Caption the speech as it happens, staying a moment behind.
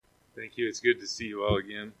Thank you. It's good to see you all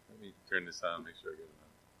again. Let me turn this on, make sure I get it on.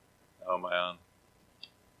 How am I on?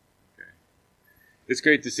 Okay. It's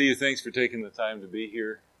great to see you. Thanks for taking the time to be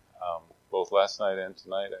here, both last night and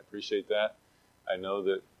tonight. I appreciate that. I know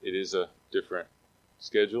that it is a different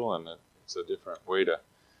schedule and that it's a different way to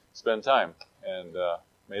spend time. And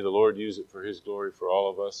may the Lord use it for His glory for all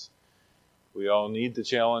of us. We all need the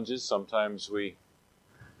challenges. Sometimes we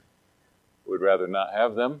would rather not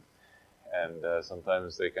have them. And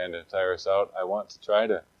sometimes they kind of tire us out. I want to try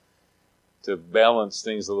to balance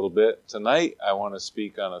things a little bit. Tonight, I want to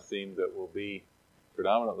speak on a theme that will be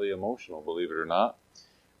predominantly emotional, believe it or not.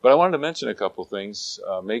 But I wanted to mention a couple things.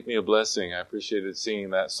 Make Me a Blessing. I appreciated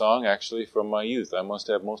singing that song, actually, from my youth. I must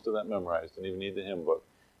have most of that memorized. Didn't even need the hymn book.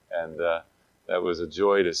 And that was a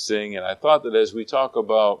joy to sing. And I thought that as we talk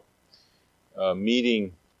about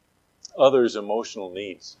meeting others' emotional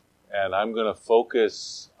needs, and I'm going to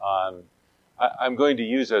focus on I'm going to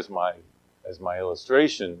use as my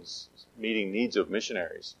illustrations meeting needs of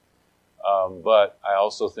missionaries. But I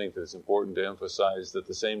also think that it's important to emphasize that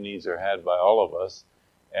the same needs are had by all of us,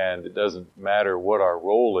 and it doesn't matter what our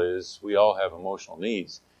role is, we all have emotional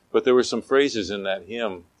needs. But there were some phrases in that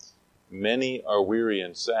hymn, many are weary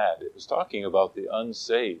and sad. It was talking about the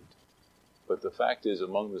unsaved. But the fact is,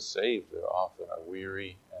 among the saved, there often are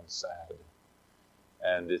weary and sad.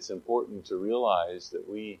 And it's important to realize that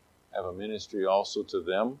we have a ministry also to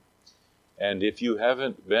them. And if you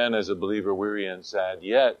haven't been as a believer weary and sad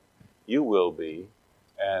yet, you will be,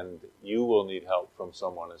 and you will need help from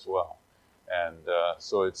someone as well. And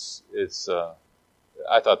so it's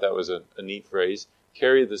I thought that was a neat phrase.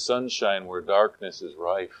 Carry the sunshine where darkness is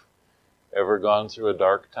rife. Ever gone through a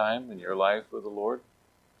dark time in your life with the Lord?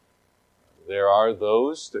 There are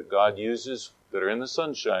those that God uses that are in the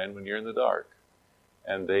sunshine when you're in the dark,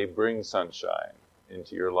 and they bring sunshine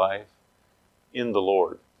into your life in the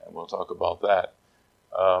Lord, and we'll talk about that.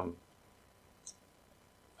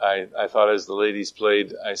 I thought as the ladies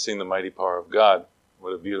played, I Sing the Mighty Power of God.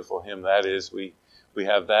 What a beautiful hymn that is. We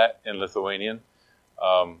have that in Lithuanian.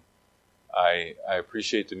 I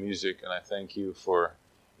appreciate the music, and I thank you for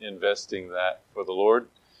investing that for the Lord.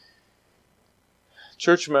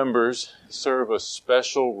 Church members serve a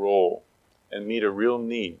special role and meet a real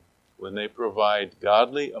need when they provide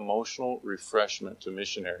godly emotional refreshment to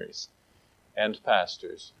missionaries and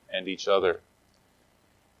pastors and each other.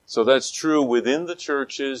 So that's true within the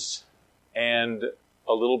churches and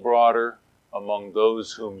a little broader among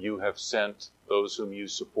those whom you have sent, those whom you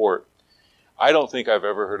support. I don't think I've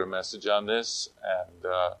ever heard a message on this, and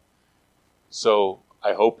so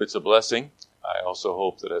I hope it's a blessing. I also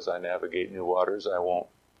hope that as I navigate new waters, I won't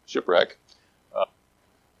shipwreck.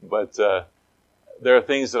 But there are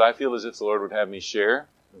things that I feel as if the Lord would have me share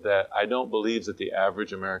that I don't believe that the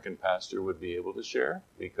average American pastor would be able to share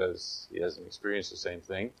because he hasn't experienced the same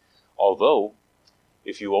thing. Although,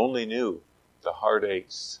 if you only knew the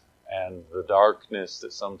heartaches and the darkness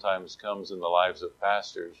that sometimes comes in the lives of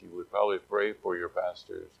pastors, you would probably pray for your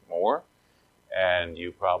pastors more, and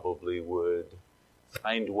you probably would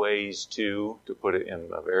find ways to put it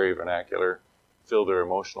in a very vernacular, fill their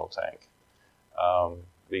emotional tank.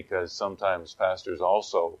 Because sometimes pastors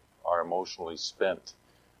also are emotionally spent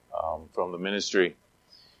from the ministry.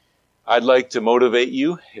 I'd like to motivate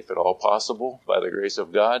you, if at all possible, by the grace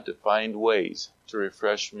of God, to find ways to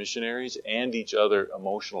refresh missionaries and each other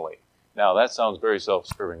emotionally. Now, that sounds very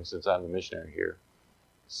self-serving since I'm the missionary here.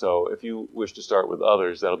 So if you wish to start with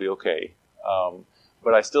others, that'll be okay.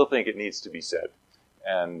 But I still think it needs to be said.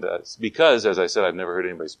 And because, as I said, I've never heard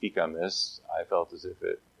anybody speak on this, I felt as if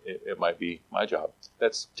it might be my job.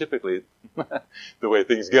 That's typically the way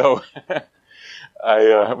things go.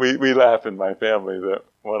 We laugh in my family that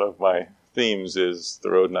one of my themes is the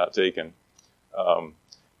road not taken. So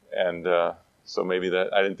maybe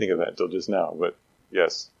that, I didn't think of that until just now, but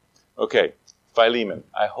yes. Okay, Philemon.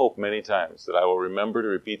 I hope many times that I will remember to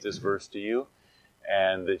repeat this verse to you,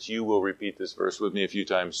 and that you will repeat this verse with me a few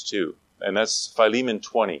times too. And that's Philemon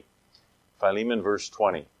 20. Philemon verse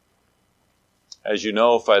 20. As you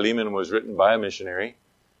know, Philemon was written by a missionary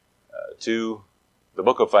the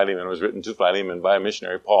book of Philemon was written to Philemon by a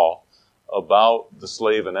missionary, Paul, about the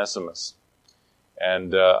slave Onesimus.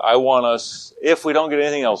 And I want us, if we don't get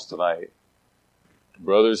anything else tonight,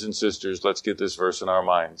 brothers and sisters, let's get this verse in our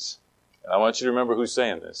minds. And I want you to remember who's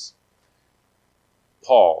saying this.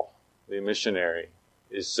 Paul, the missionary,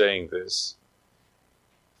 is saying this.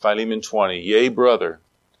 Philemon 20, Yea, brother,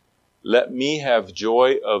 let me have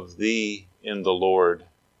joy of thee in the Lord.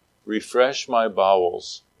 Refresh my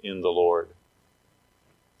bowels in the Lord.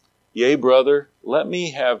 Yea, brother, let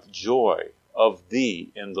me have joy of thee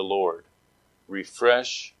in the Lord.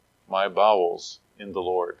 Refresh my bowels in the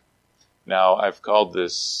Lord. Now, I've called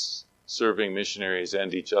this serving missionaries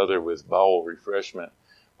and each other with bowel refreshment,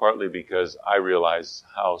 partly because I realize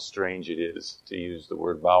how strange it is to use the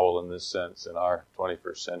word bowel in this sense in our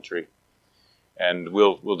 21st century. And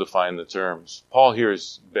we'll define the terms. Paul here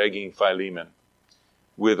is begging Philemon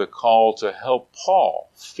with a call to help Paul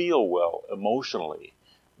feel well emotionally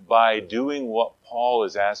by doing what Paul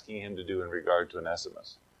is asking him to do in regard to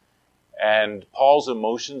Onesimus. And Paul's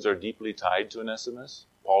emotions are deeply tied to Onesimus.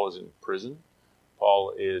 Paul is in prison.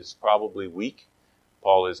 Paul is probably weak.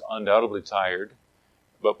 Paul is undoubtedly tired.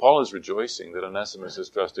 But Paul is rejoicing that Onesimus has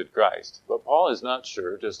trusted Christ. But Paul is not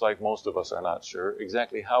sure, just like most of us are not sure,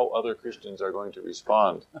 exactly how other Christians are going to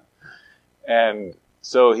respond. And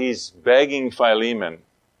so he's begging Philemon,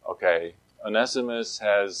 okay, Onesimus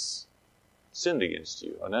has sinned against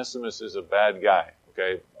you. Onesimus is a bad guy,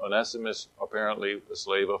 okay? Onesimus, apparently a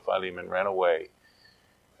slave of Philemon, ran away.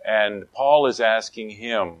 And Paul is asking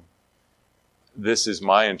him, this is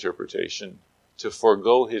my interpretation, to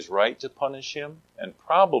forego his right to punish him, and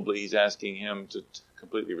probably he's asking him to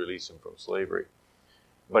completely release him from slavery,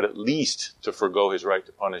 but at least to forego his right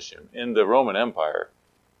to punish him. In the Roman Empire,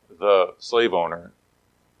 the slave owner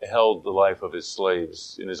held the life of his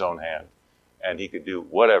slaves in his own hand, and he could do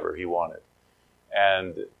whatever he wanted.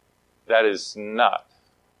 And that is not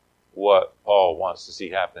what Paul wants to see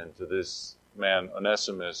happen to this man,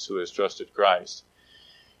 Onesimus, who has trusted Christ.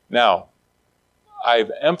 Now,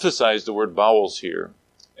 I've emphasized the word bowels here,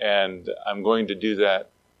 and I'm going to do that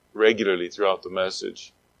regularly throughout the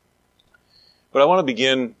message. But I want to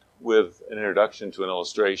begin with an introduction to an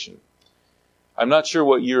illustration. I'm not sure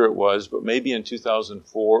what year it was, but maybe in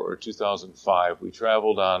 2004 or 2005, we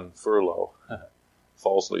traveled on furlough,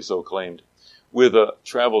 falsely so claimed, with a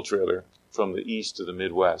travel trailer from the east to the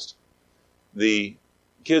Midwest. The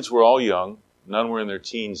kids were all young. None were in their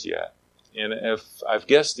teens yet. And if I've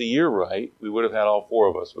guessed the year right, we would have had all four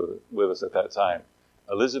of us with us at that time.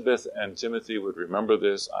 Elizabeth and Timothy would remember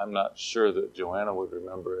this. I'm not sure that Joanna would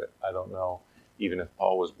remember it. I don't know, even if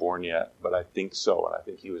Paul was born yet, but I think so. And I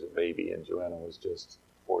think he was a baby, and Joanna was just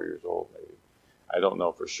 4 years old, maybe. I don't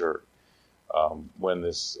know for sure when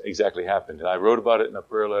this exactly happened. And I wrote about it in a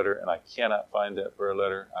prayer letter, and I cannot find that prayer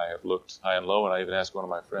letter. I have looked high and low, and I even asked one of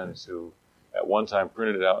my friends who at one time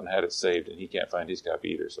printed it out and had it saved, and he can't find his copy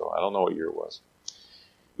either, so I don't know what year it was.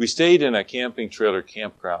 We stayed in a camping trailer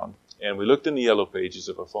campground, and we looked in the yellow pages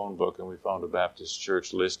of a phone book, and we found a Baptist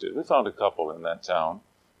church listed. We found a couple in that town.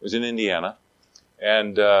 It was in Indiana,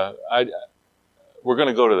 and we're going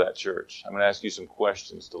to go to that church. I'm going to ask you some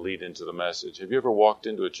questions to lead into the message. Have you ever walked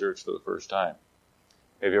into a church for the first time?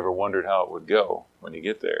 Have you ever wondered how it would go when you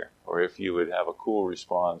get there, or if you would have a cool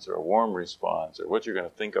response or a warm response, or what you're going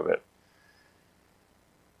to think of it?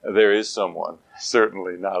 There is someone,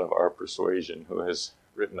 certainly not of our persuasion, who has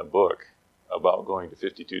written a book about going to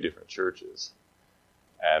 52 different churches.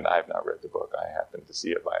 And I've not read the book. I happened to see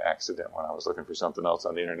it by accident when I was looking for something else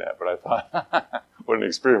on the internet. But I thought, what an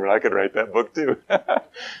experiment. I could write that book too.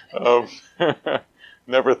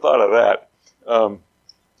 Never thought of that.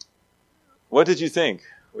 What did you think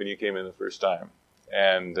when you came in the first time?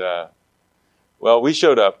 And, well, we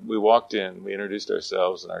showed up. We walked in. We introduced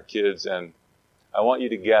ourselves and our kids, and I want you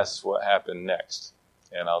to guess what happened next,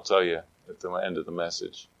 and I'll tell you at the end of the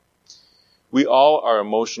message. We all are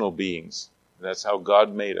emotional beings. That's how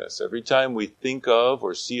God made us. Every time we think of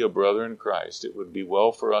or see a brother in Christ, it would be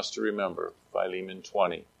well for us to remember Philemon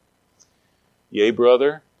 20. Yea,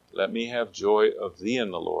 brother, let me have joy of thee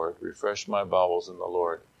in the Lord. Refresh my bowels in the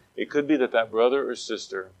Lord. It could be that brother or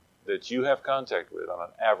sister that you have contact with on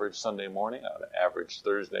an average Sunday morning, on an average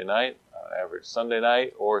Thursday night, on an average Sunday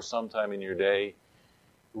night, or sometime in your day,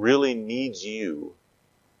 really needs you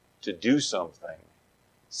to do something,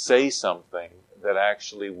 say something that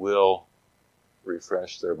actually will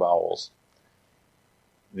refresh their bowels.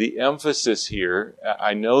 The emphasis here,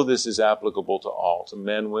 I know this is applicable to all, to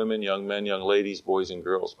men, women, young ladies, boys, and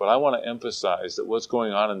girls, but I want to emphasize that what's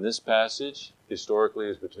going on in this passage historically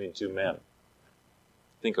is between two men.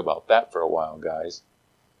 Think about that for a while, guys.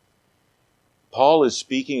 Paul is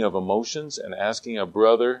speaking of emotions and asking a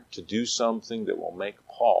brother to do something that will make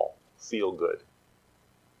Paul feel good.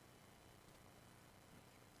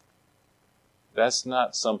 That's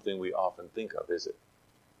not something we often think of, is it?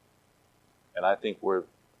 And I think we're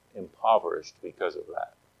impoverished because of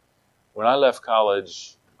that. When I left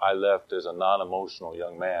college, I left as a non-emotional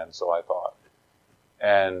young man, so I thought.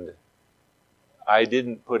 And I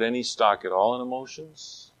didn't put any stock at all in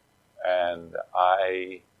emotions, and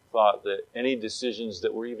I thought that any decisions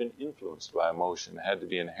that were even influenced by emotion had to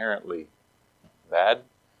be inherently bad.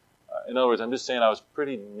 In other words, I'm just saying I was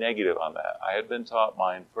pretty negative on that. I had been taught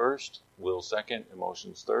mind first, will second,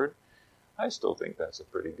 emotions third. I still think that's a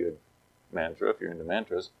pretty good mantra if you're into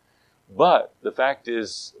mantras. But the fact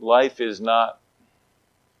is, life is not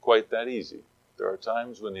quite that easy. There are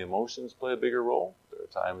times when the emotions play a bigger role. There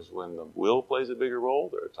are times when the will plays a bigger role.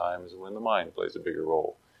 There are times when the mind plays a bigger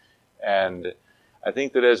role. And I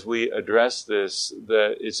think that as we address this,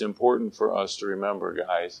 that it's important for us to remember,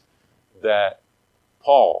 guys, that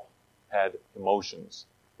Paul had emotions,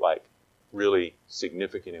 like really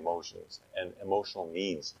significant emotions and emotional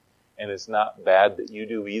needs. And it's not bad that you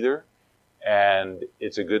do either. And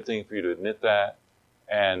it's a good thing for you to admit that.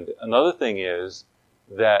 And another thing is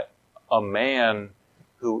that a man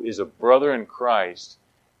who is a brother in Christ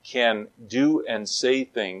can do and say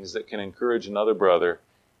things that can encourage another brother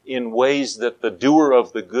in ways that the doer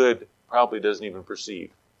of the good probably doesn't even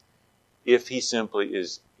perceive, if he simply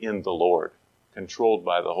is in the Lord, controlled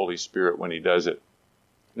by the Holy Spirit when he does it.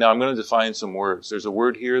 Now, I'm going to define some words. There's a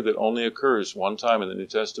word here that only occurs one time in the New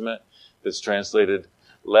Testament that's translated,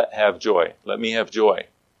 let have joy. Let me have joy.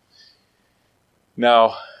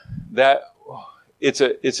 Now, it's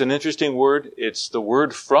an interesting word. It's the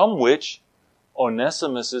word from which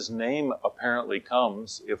Onesimus's name apparently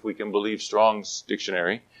comes, if we can believe Strong's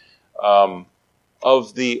dictionary.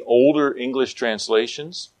 Of the older English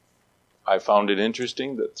translations, I found it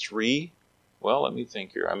interesting that let me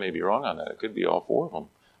think here. I may be wrong on that. It could be all four of them.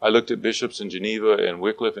 I looked at bishops in Geneva and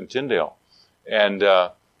Wycliffe and Tyndale. And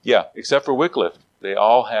except for Wycliffe, they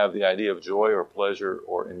all have the idea of joy or pleasure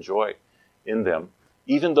or enjoy in them,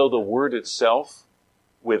 even though the word itself,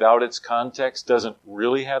 without its context, doesn't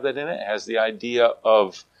really have that in it. It has the idea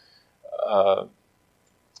of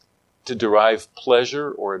to derive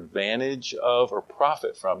pleasure or advantage of or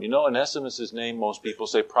profit from. You know, Onesimus's name, most people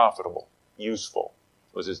say profitable, useful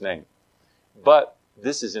was his name. But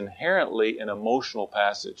this is inherently an emotional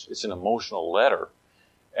passage. It's an emotional letter.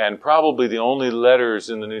 And probably the only letters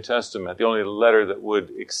in the New Testament, the only letter that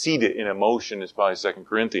would exceed it in emotion is probably 2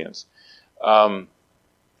 Corinthians.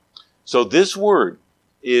 So this word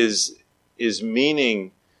is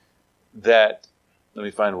meaning that, let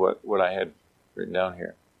me find what I had written down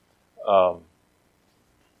here. I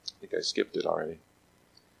think I skipped it already.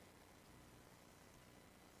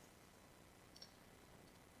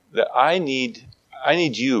 That I need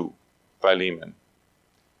you, Philemon,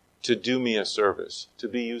 to do me a service, to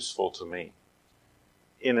be useful to me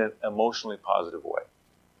in an emotionally positive way.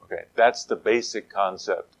 Okay, that's the basic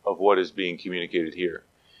concept of what is being communicated here.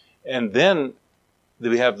 And then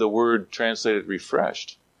we have the word translated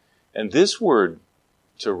refreshed. And this word,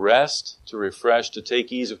 to rest, to refresh, to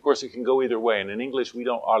take ease, of course it can go either way. And in English we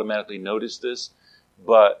don't automatically notice this,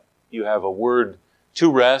 but you have a word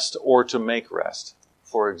to rest or to make rest.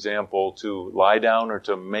 For example, to lie down or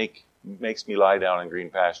to makes me lie down in green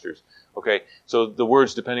pastures. Okay, so the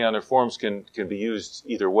words, depending on their forms, can be used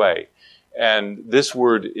either way. And this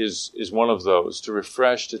word is one of those, to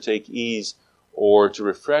refresh, to take ease, or to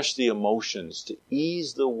refresh the emotions, to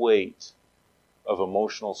ease the weight of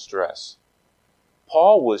emotional stress.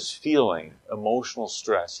 Paul was feeling emotional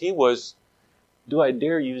stress. He was, do I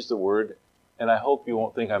dare use the word, and I hope you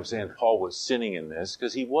won't think I'm saying Paul was sinning in this,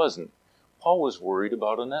 because he wasn't. Paul was worried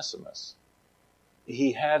about Onesimus.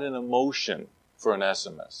 He had an emotion for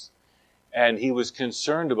Onesimus, and he was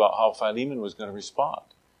concerned about how Philemon was going to respond.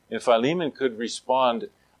 And Philemon could respond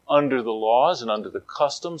under the laws and under the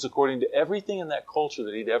customs, according to everything in that culture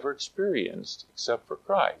that he'd ever experienced, except for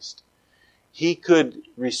Christ. He could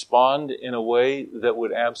respond in a way that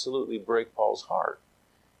would absolutely break Paul's heart.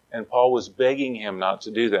 And Paul was begging him not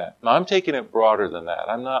to do that. Now, I'm taking it broader than that.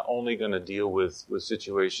 I'm not only going to deal with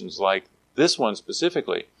situations like this one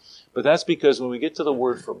specifically, but that's because when we get to the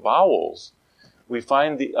word for bowels, we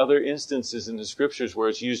find the other instances in the scriptures where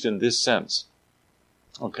it's used in this sense.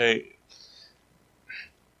 Okay,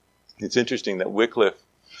 it's interesting that Wycliffe,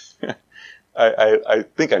 I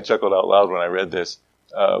think I chuckled out loud when I read this.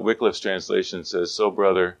 Wycliffe's translation says, "So,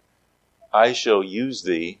 brother, I shall use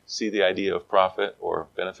thee," see the idea of profit or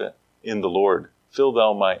benefit, "in the Lord. Fill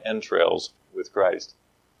thou my entrails with Christ."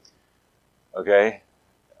 Okay?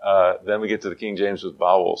 Then we get to the King James with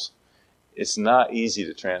bowels. It's not easy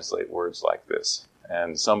to translate words like this.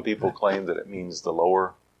 And some people claim that it means the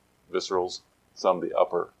lower viscerals, some the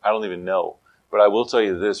upper. I don't even know. But I will tell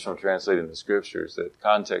you this from translating the scriptures, that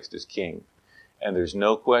context is king. And there's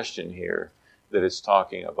no question here that it's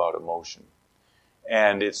talking about emotion.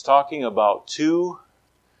 And it's talking about two,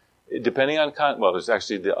 depending on, there's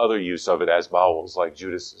actually the other use of it as bowels, like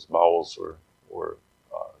Judas's bowels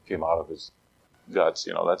came out of his guts.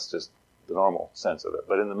 That's just the normal sense of it.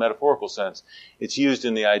 But in the metaphorical sense, it's used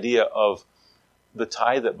in the idea of the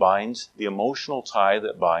tie that binds, the emotional tie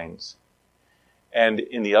that binds. And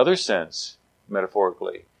in the other sense,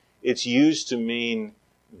 metaphorically, it's used to mean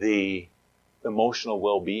the emotional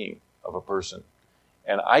well-being of a person.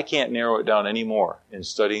 And I can't narrow it down any more in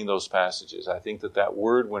studying those passages. I think that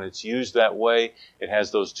word, when it's used that way, it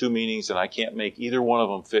has those two meanings, and I can't make either one of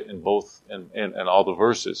them fit in both and all the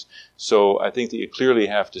verses. So I think that you clearly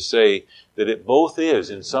have to say that it both is.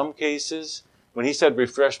 In some cases, when he said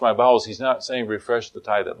refresh my bowels, he's not saying refresh the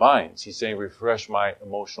tie that binds. He's saying refresh my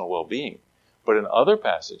emotional well-being. But in other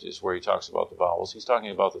passages where he talks about the bowels, he's talking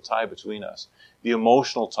about the tie between us, the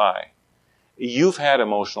emotional tie. You've had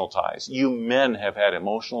emotional ties. You men have had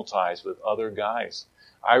emotional ties with other guys.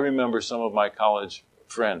 I remember some of my college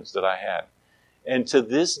friends that I had. And to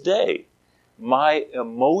this day, my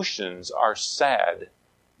emotions are sad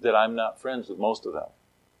that I'm not friends with most of them.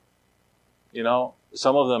 You know,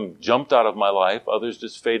 some of them jumped out of my life. Others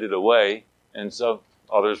just faded away. And so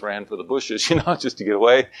others ran for the bushes, just to get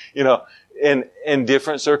away. In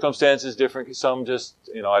different circumstances, some just,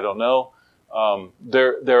 I don't know.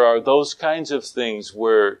 There are those kinds of things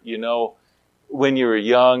where, when you were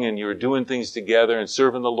young and you were doing things together and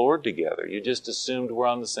serving the Lord together, you just assumed we're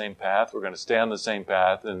on the same path, we're going to stay on the same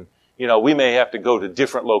path, and, we may have to go to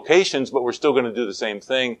different locations, but we're still going to do the same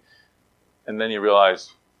thing. And then you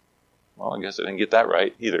realize, well, I guess I didn't get that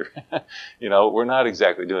right either. We're not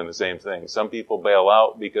exactly doing the same thing. Some people bail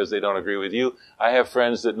out because they don't agree with you. I have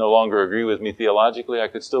friends that no longer agree with me theologically. I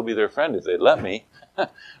could still be their friend if they'd let me.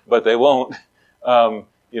 But they won't,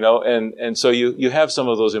 and so you have some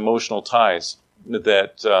of those emotional ties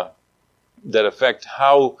that affect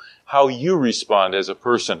how you respond as a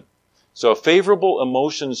person. So favorable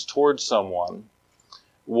emotions towards someone,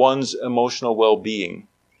 one's emotional well-being.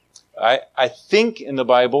 I think in the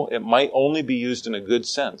Bible it might only be used in a good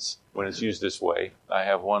sense when it's used this way. I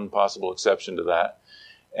have one possible exception to that,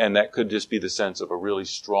 and that could just be the sense of a really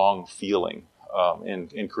strong feeling.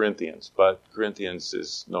 In Corinthians, but Corinthians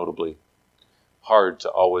is notably hard to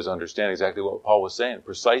always understand exactly what Paul was saying,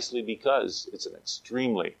 precisely because it's an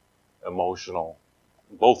extremely emotional,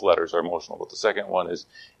 both letters are emotional, but the second one is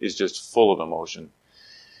just full of emotion.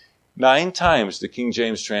 9 times the King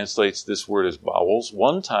James translates this word as bowels,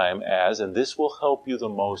 1 time as, and this will help you the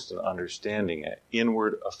most in understanding it,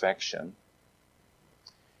 inward affection,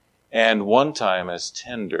 and 1 time as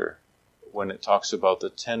tender, when it talks about the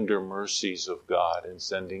tender mercies of God in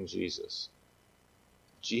sending Jesus.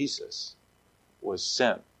 Jesus was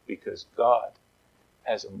sent because God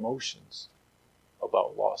has emotions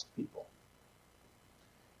about lost people.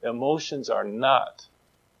 Emotions are not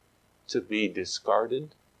to be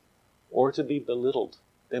discarded or to be belittled.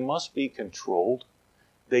 They must be controlled.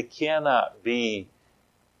 They cannot be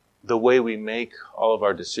the way we make all of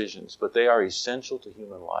our decisions, but they are essential to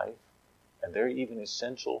human life, and they're even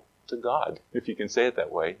essential to God, if you can say it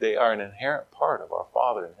that way. They are an inherent part of our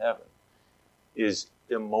Father in heaven, is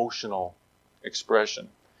emotional expression.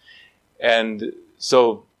 And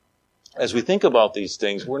so, as we think about these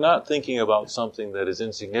things, we're not thinking about something that is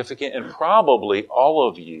insignificant, and probably all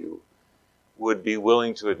of you would be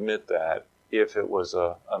willing to admit that if it was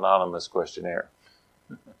an anonymous questionnaire.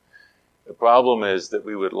 The problem is that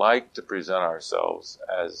we would like to present ourselves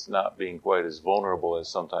as not being quite as vulnerable as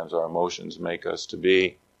sometimes our emotions make us to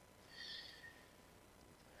be.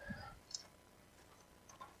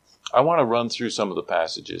 I want to run through some of the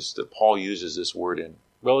passages that Paul uses this word in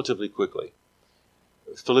relatively quickly.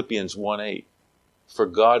 Philippians 1:8. For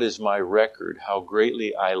God is my record, how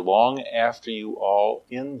greatly I long after you all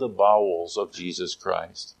in the bowels of Jesus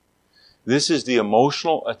Christ. This is the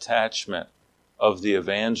emotional attachment of the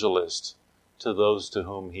evangelist to those to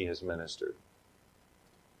whom he has ministered.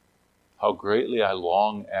 How greatly I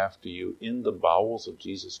long after you in the bowels of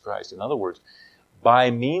Jesus Christ. In other words,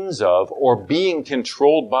 by means of, or being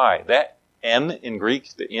controlled by. That N in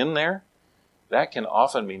Greek, the in there, that can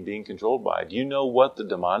often mean being controlled by. Do you know what the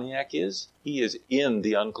demoniac is? He is in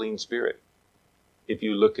the unclean spirit. If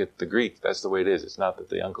you look at the Greek, that's the way it is. It's not that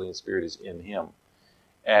the unclean spirit is in him.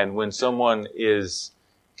 And when someone is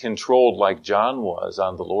controlled like John was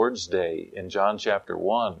on the Lord's Day, in John chapter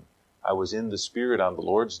 1, I was in the Spirit on the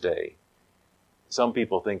Lord's Day. Some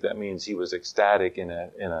people think that means he was ecstatic in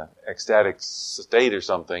a ecstatic state or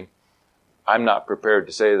something. I'm not prepared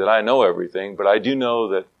to say that I know everything, but I do know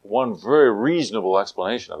that one very reasonable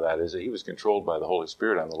explanation of that is that he was controlled by the Holy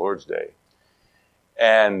Spirit on the Lord's Day.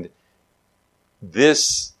 And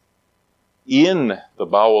this in the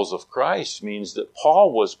bowels of Christ means that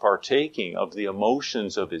Paul was partaking of the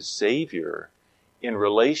emotions of his Savior in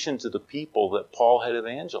relation to the people that Paul had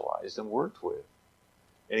evangelized and worked with.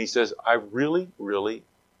 And he says, I really, really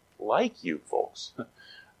like you folks.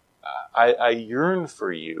 I yearn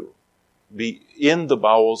for you. Be in the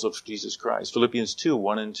bowels of Jesus Christ. Philippians 2,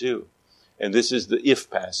 1 and 2. And this is the if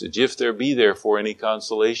passage. If there be therefore any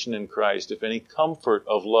consolation in Christ, if any comfort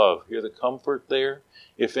of love. Hear the comfort there?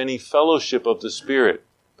 If any fellowship of the Spirit.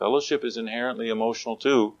 Fellowship is inherently emotional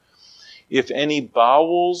too. If any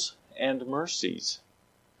bowels and mercies.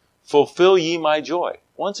 Fulfill ye my joy.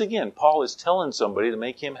 Once again, Paul is telling somebody to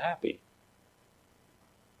make him happy.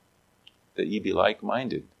 That ye be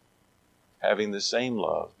like-minded, having the same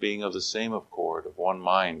love, being of the same accord, of one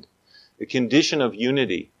mind. The condition of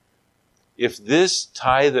unity. If this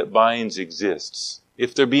tie that binds exists,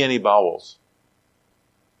 if there be any bowels,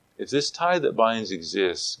 if this tie that binds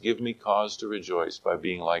exists, give me cause to rejoice by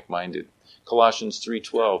being like-minded. Colossians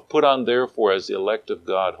 3:12, put on therefore as the elect of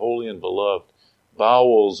God, holy and beloved,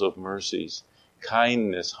 bowels of mercies,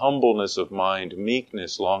 kindness, humbleness of mind,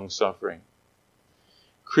 meekness, long-suffering.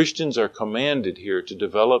 Christians are commanded here to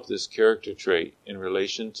develop this character trait in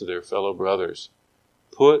relation to their fellow brothers.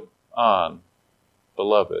 Put on,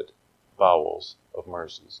 beloved, bowels of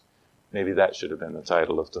mercies. Maybe that should have been the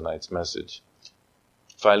title of tonight's message.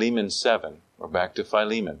 Philemon 7. We're back to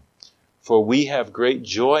Philemon. For we have great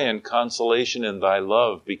joy and consolation in thy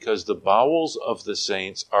love, because the bowels of the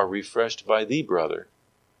saints are refreshed by thee, brother.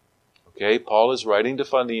 Okay, Paul is writing to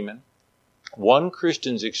Philemon. One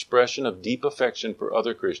Christian's expression of deep affection for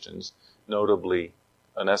other Christians, notably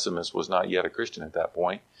Onesimus was not yet a Christian at that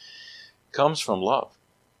point, comes from love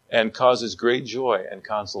and causes great joy and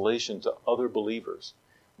consolation to other believers.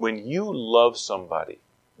 When you love somebody,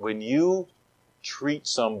 when you treat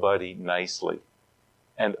somebody nicely,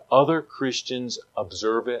 and other Christians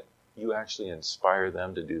observe it, you actually inspire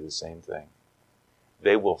them to do the same thing.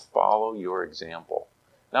 They will follow your example.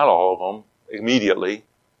 Not all of them immediately.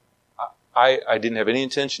 I didn't have any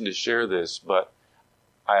intention to share this, but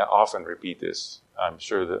I often repeat this. I'm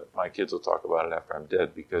sure that my kids will talk about it after I'm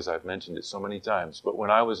dead because I've mentioned it so many times. But when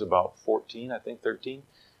I was about 14, I think 13,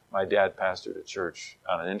 my dad pastored a church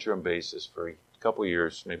on an interim basis for a couple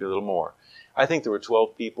years, maybe a little more. I think there were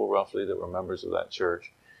 12 people roughly that were members of that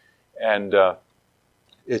church. And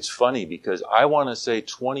it's funny because I want to say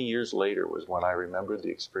 20 years later was when I remembered the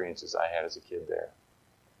experiences I had as a kid there.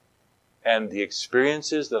 And the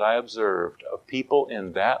experiences that I observed of people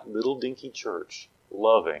in that little dinky church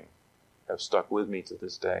loving have stuck with me to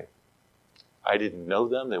this day. I didn't know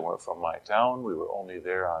them. They weren't from my town. We were only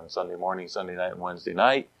there on Sunday morning, Sunday night, and Wednesday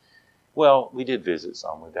night. Well, we did visit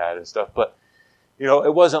some with Dad and stuff, but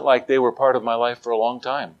it wasn't like they were part of my life for a long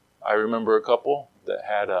time. I remember a couple that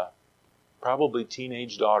had a probably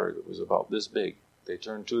teenage daughter that was about this big. They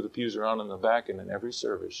turned two of the pews around in the back, and in every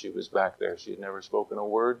service she was back there. She had never spoken a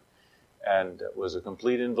word and was a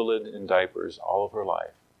complete invalid in diapers all of her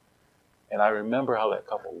life. And I remember how that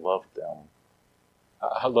couple loved them.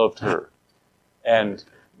 I loved her. And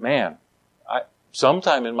man,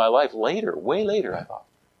 sometime in my life later, way later, I thought,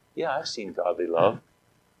 yeah, I've seen godly love.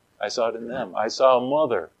 I saw it in them. I saw a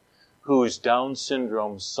mother whose Down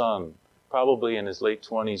syndrome son, probably in his late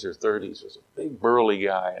 20s or 30s, was a big burly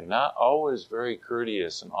guy and not always very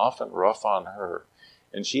courteous and often rough on her.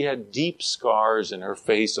 And she had deep scars in her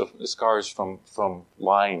face, scars from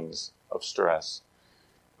lines of stress.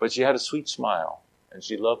 But she had a sweet smile, and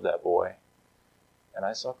she loved that boy. And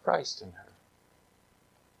I saw Christ in her.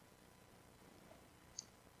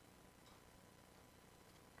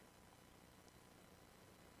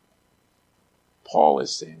 Paul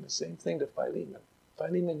is saying the same thing to Philemon.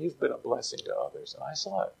 Philemon, you've been a blessing to others, and I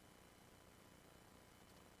saw it.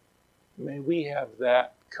 May we have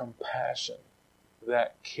that compassion,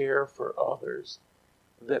 that care for others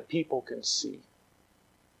that people can see.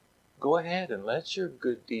 Go ahead and let your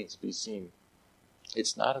good deeds be seen.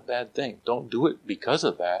 It's not a bad thing. Don't do it because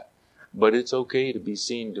of that, but it's okay to be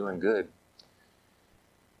seen doing good.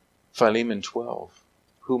 Philemon 12,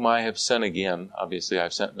 whom I have sent again. Obviously,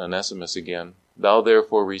 I've sent Onesimus again. Thou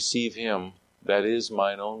therefore receive him, that is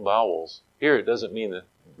mine own bowels. Here it doesn't mean that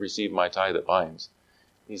receive my tie that binds.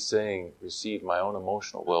 He's saying receive my own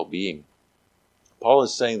emotional well-being. Paul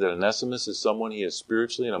is saying that Onesimus is someone he is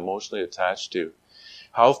spiritually and emotionally attached to.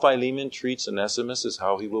 How Philemon treats Onesimus is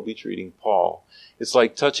how he will be treating Paul. It's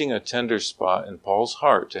like touching a tender spot in Paul's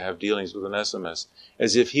heart to have dealings with Onesimus,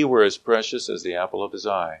 as if he were as precious as the apple of his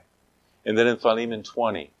eye. And then in Philemon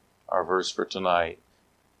 20, our verse for tonight,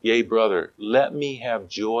 yea, brother, let me have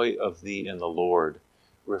joy of thee in the Lord.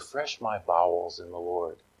 Refresh my bowels in the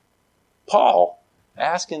Lord. Paul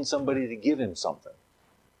asking somebody to give him something.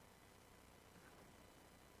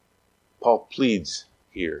 Paul pleads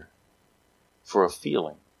here for a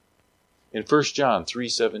feeling. In 1 John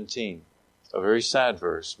 3:17, a very sad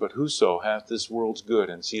verse, but whoso hath this world's good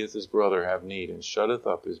and seeth his brother have need and shutteth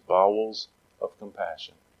up his bowels of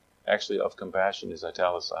compassion. Actually, of compassion is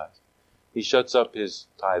italicized. He shuts up his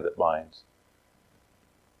tie that binds.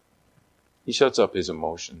 He shuts up his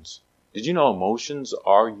emotions. Did you know emotions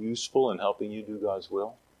are useful in helping you do God's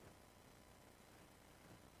will?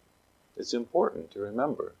 It's important to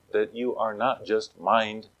remember that you are not just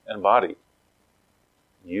mind and body.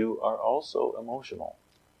 You are also emotional.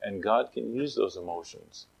 And God can use those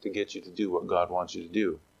emotions to get you to do what God wants you to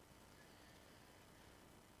do.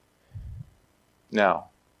 Now,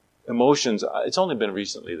 emotions, it's only been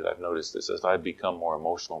recently that I've noticed this as I've become more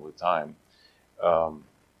emotional with time.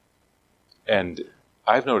 And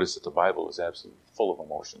I've noticed that the Bible is absolutely full of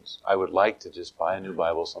emotions. I would like to just buy a new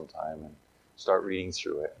Bible sometime and start reading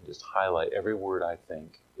through it and just highlight every word I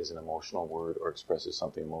think is an emotional word or expresses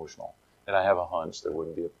something emotional. And I have a hunch there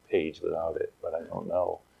wouldn't be a page without it, but I don't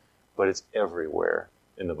know. But it's everywhere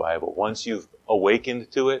in the Bible. Once you've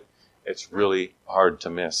awakened to it, it's really hard to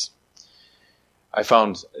miss. I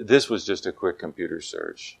found this was just a quick computer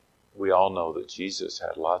search. We all know that Jesus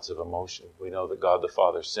had lots of emotion. We know that God the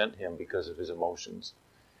Father sent him because of his emotions.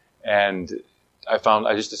 And I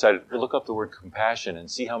just decided to look up the word compassion and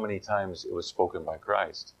see how many times it was spoken by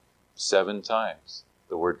Christ. 7 times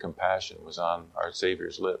the word compassion was on our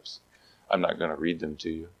Savior's lips. I'm not going to read them to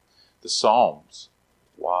you. The Psalms.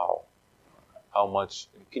 Wow. How much,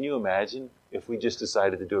 can you imagine if we just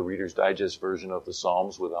decided to do a Reader's Digest version of the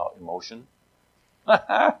Psalms without emotion?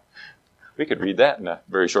 We could read that in a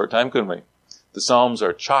very short time, couldn't we? The Psalms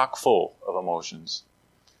are chock full of emotions.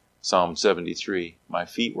 Psalm 73, my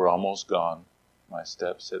feet were almost gone. My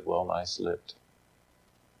steps had well nigh slipped.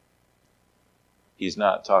 He's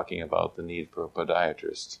not talking about the need for a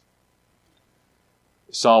podiatrist.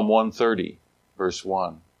 Psalm 130, verse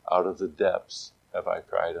 1, out of the depths have I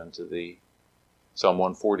cried unto thee. Psalm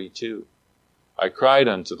 142, I cried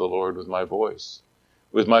unto the Lord with my voice.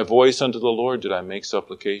 With my voice unto the Lord did I make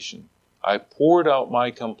supplication. I poured out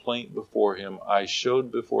my complaint before him. I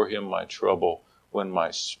showed before him my trouble when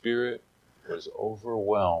my spirit was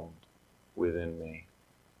overwhelmed within me.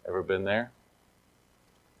 Ever been there?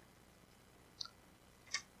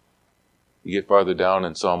 You get farther down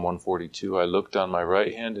in Psalm 142, I looked on my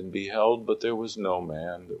right hand and beheld, but there was no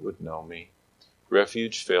man that would know me.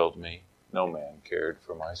 Refuge failed me. No man cared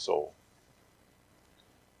for my soul.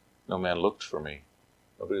 No man looked for me.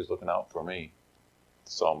 Nobody was looking out for me.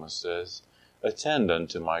 The psalmist says, attend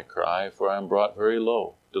unto my cry, for I am brought very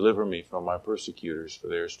low. Deliver me from my persecutors, for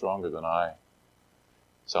they are stronger than I.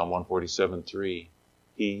 Psalm 147:3,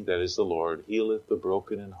 he, that is the Lord, healeth the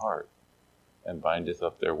broken in heart, and bindeth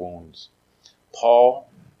up their wounds. Paul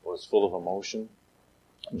was full of emotion.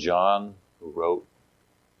 John, who wrote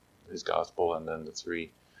his gospel and then the 3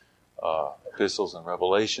 epistles and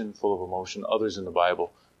Revelation, full of emotion. Others in the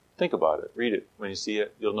Bible. Think about it. Read it. When you see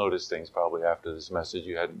it, you'll notice things probably after this message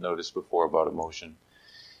you hadn't noticed before about emotion.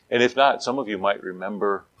 And if not, some of you might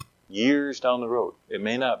remember years down the road. It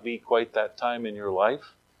may not be quite that time in your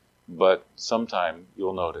life, but sometime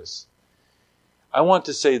you'll notice. I want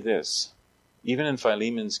to say this. Even in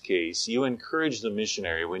Philemon's case, you encourage the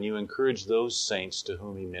missionary when you encourage those saints to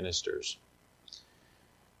whom he ministers.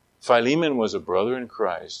 Philemon was a brother in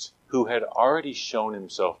Christ who had already shown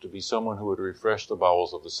himself to be someone who would refresh the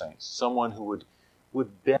bowels of the saints, someone who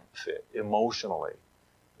would benefit emotionally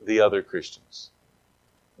the other Christians.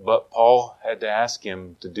 But Paul had to ask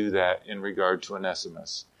him to do that in regard to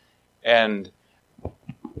Onesimus. And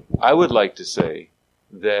I would like to say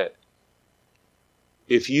that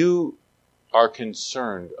if you are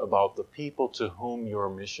concerned about the people to whom your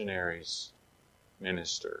missionaries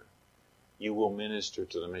minister, you will minister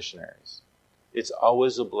to the missionaries. It's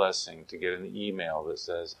always a blessing to get an email that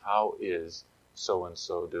says, how is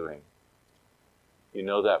so-and-so doing? You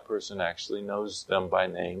know that person actually knows them by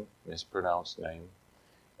name, mispronounced name,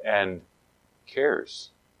 and cares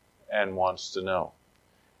and wants to know.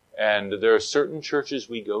 And there are certain churches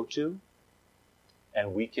we go to,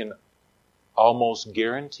 and we can almost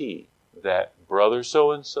guarantee that brother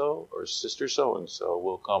so-and-so or sister so-and-so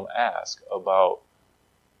will come ask about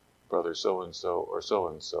brother so-and-so or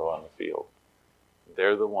so-and-so on the field.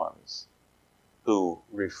 They're the ones who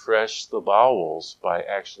refresh the bowels by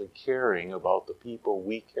actually caring about the people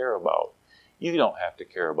we care about. You don't have to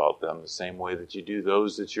care about them the same way that you do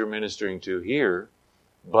those that you're ministering to here,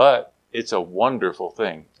 but it's a wonderful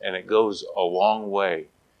thing, and it goes a long way.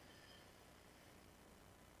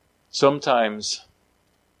 Sometimes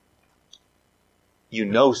you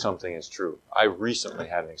know something is true. I recently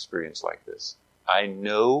had an experience like this. I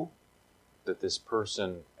know that this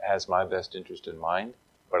person has my best interest in mind,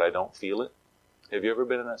 but I don't feel it. Have you ever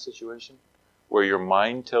been in that situation where your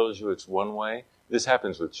mind tells you it's one way? This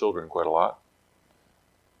happens with children quite a lot,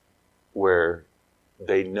 where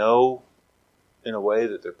they know in a way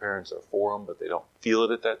that their parents are for them, but they don't feel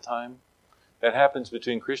it at that time. That happens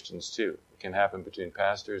between Christians too. It can happen between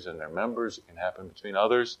pastors and their members. It can happen between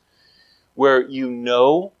others, where you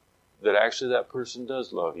know that actually that person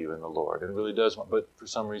does love you in the Lord and really does want, but for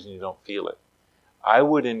some reason you don't feel it. I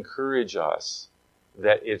would encourage us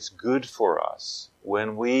that it's good for us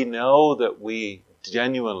when we know that we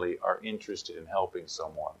genuinely are interested in helping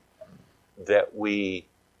someone, that we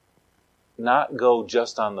not go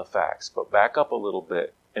just on the facts, but back up a little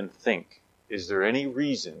bit and think, is there any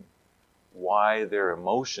reason why their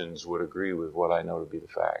emotions would agree with what I know to be the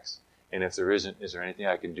facts? And if there isn't, is there anything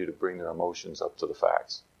I can do to bring their emotions up to the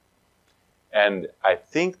facts? And I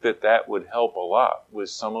think that that would help a lot with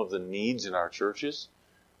some of the needs in our churches.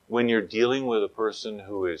 When you're dealing with a person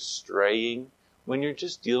who is straying, when you're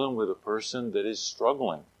just dealing with a person that is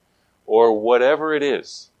struggling, or whatever it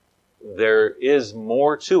is, there is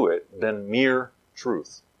more to it than mere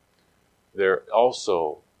truth. There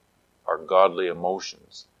also are godly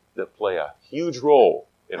emotions that play a huge role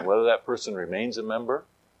in whether that person remains a member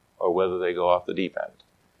or whether they go off the deep end.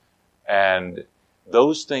 And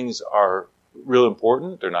those things are real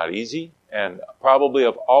important. They're not easy. And probably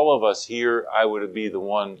of all of us here, I would be the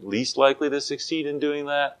one least likely to succeed in doing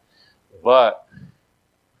that. But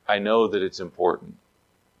I know that it's important.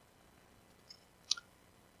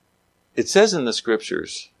 It says in the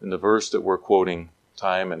scriptures, in the verse that we're quoting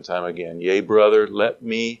time and time again, "Yea, brother, let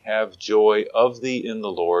me have joy of thee in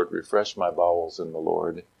the Lord. Refresh my bowels in the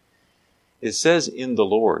Lord." It says in the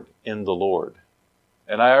Lord, in the Lord.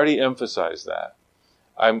 And I already emphasized that.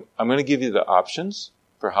 I'm going to give you the options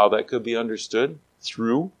for how that could be understood: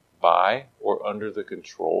 through, by, or under the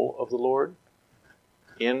control of the Lord.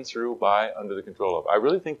 In, through, by, under the control of. I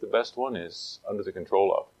really think the best one is under the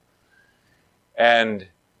control of. And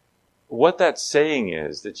what that's saying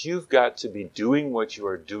is that you've got to be doing what you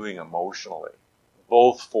are doing emotionally,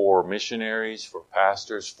 both for missionaries, for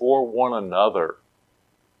pastors, for one another,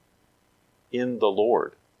 in the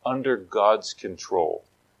Lord, under God's control.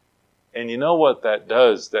 And you know what that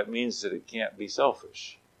does? That means that it can't be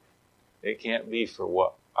selfish. It can't be for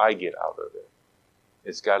what I get out of it.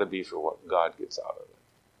 It's got to be for what God gets out of it.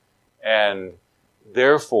 And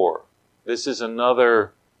therefore, this is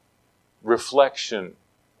another reflection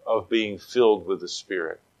of being filled with the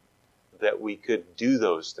Spirit, that we could do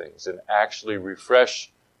those things and actually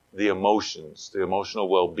refresh the emotions, the emotional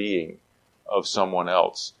well-being of someone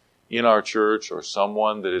else in our church, or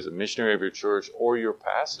someone that is a missionary of your church, or your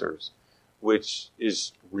pastors, which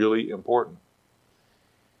is really important.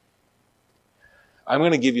 I'm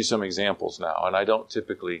going to give you some examples now, and I don't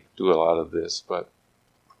typically do a lot of this, but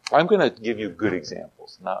I'm going to give you good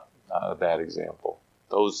examples, not a bad example.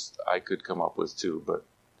 Those I could come up with too, but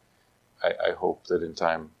I hope that in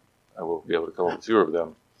time I will be able to come up with fewer of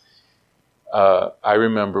them. I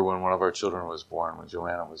remember when one of our children was born, when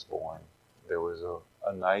Joanna was born, there was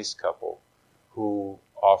a nice couple who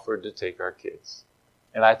offered to take our kids.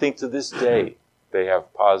 And I think to this day, they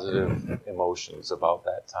have positive emotions about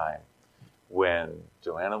that time when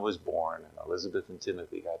Joanna was born and Elizabeth and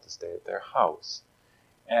Timothy got to stay at their house.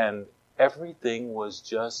 And everything was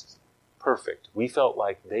just perfect. We felt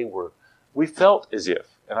like we felt as if,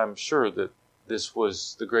 and I'm sure that this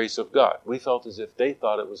was the grace of God, we felt as if they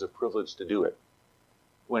thought it was a privilege to do it,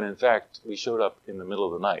 when in fact we showed up in the middle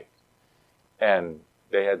of the night. And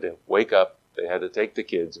they had to wake up, they had to take the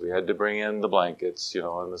kids, we had to bring in the blankets,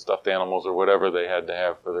 and the stuffed animals or whatever they had to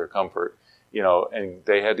have for their comfort, and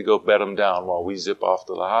they had to go bed them down while we zip off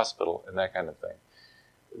to the hospital and that kind of thing.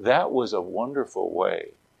 That was a wonderful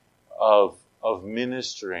way of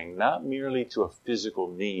ministering, not merely to a physical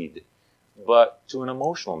need, but to an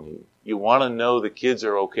emotional need. You want to know the kids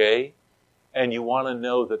are okay, and you want to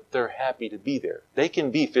know that they're happy to be there. They can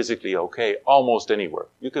be physically okay almost anywhere.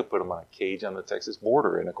 You could put them on a cage on the Texas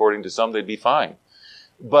border, and according to some, they'd be fine.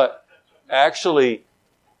 But actually,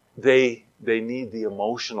 they need the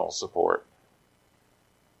emotional support.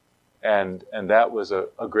 And that was a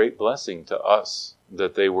great blessing to us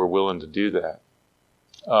that they were willing to do that.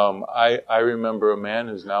 I remember a man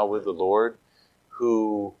who's now with the Lord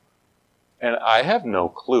who, and I have no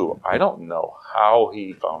clue. I don't know how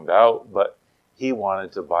he found out, but he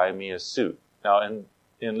wanted to buy me a suit. Now,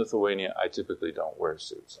 in Lithuania, I typically don't wear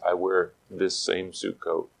suits. I wear this same suit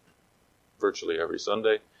coat virtually every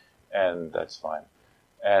Sunday, and that's fine.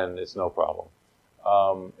 And it's no problem.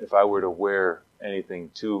 If I were to wear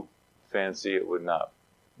anything too fancy, it would not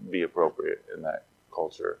be appropriate in that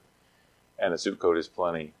culture. And a suit coat is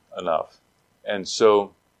plenty enough. And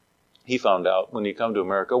so he found out when you come to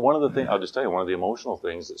America, one of the things, I'll just tell you, one of the emotional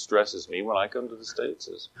things that stresses me when I come to the States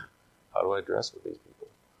is, how do I dress with these people?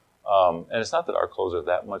 And it's not that our clothes are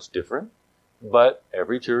that much different, but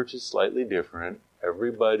every church is slightly different.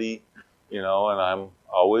 Everybody, and I'm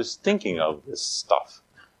always thinking of this stuff,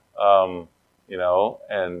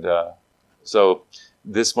 so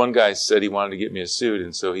this one guy said he wanted to get me a suit,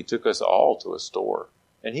 and so he took us all to a store.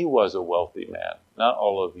 And he was a wealthy man. Not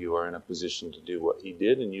all of you are in a position to do what he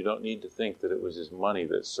did, and you don't need to think that it was his money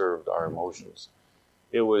that served our emotions.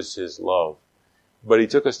 It was his love. But he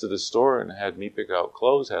took us to the store and had me pick out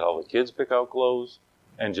clothes, had all the kids pick out clothes,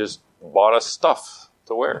 and just bought us stuff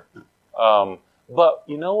to wear. But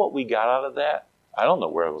you know what we got out of that? I don't know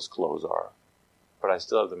where those clothes are, but I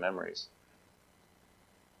still have the memories.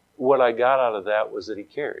 What I got out of that was that he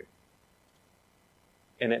cared.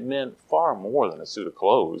 And it meant far more than a suit of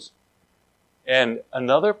clothes. And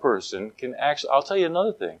another person can actually, I'll tell you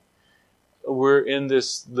another thing. We're in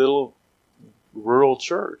this little rural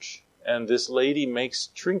church, and this lady makes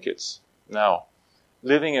trinkets. Now,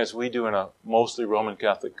 living as we do in a mostly Roman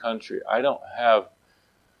Catholic country, I don't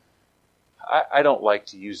like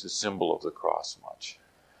to use the symbol of the cross much.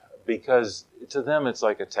 Because to them it's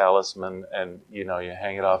like a talisman, and you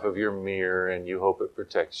hang it off of your mirror and you hope it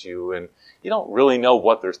protects you, and you don't really know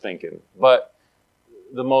what they're thinking. But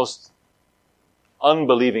the most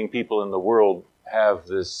unbelieving people in the world have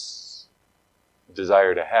this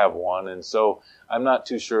desire to have one, and so I'm not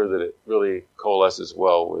too sure that it really coalesces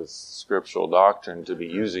well with scriptural doctrine to be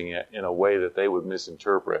using it in a way that they would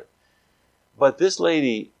misinterpret. But this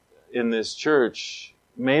lady in this church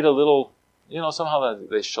made a little, somehow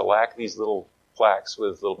they shellac these little plaques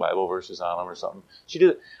with little Bible verses on them or something. She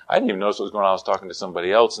did it. I didn't even notice what was going on. I was talking to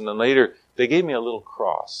somebody else. And then later, they gave me a little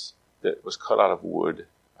cross that was cut out of wood.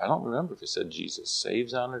 I don't remember if it said Jesus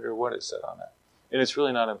Saves on it or what it said on it. And it's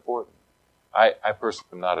really not important. I personally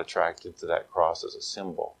am not attracted to that cross as a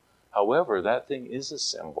symbol. However, that thing is a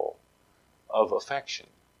symbol of affection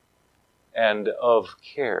and of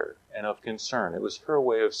care and of concern. It was her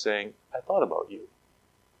way of saying, I thought about you.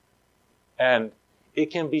 And it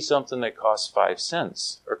can be something that costs 5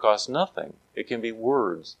 cents or costs nothing. It can be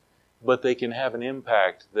words, but they can have an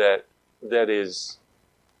impact that is,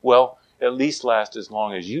 at least last as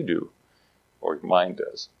long as you do, or mine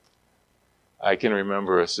does. I can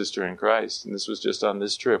remember a sister in Christ, and this was just on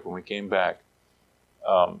this trip when we came back.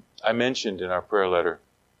 I mentioned in our prayer letter,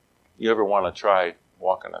 you ever want to try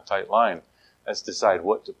walking a tight line? Let's decide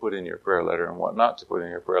what to put in your prayer letter and what not to put in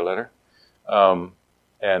your prayer letter.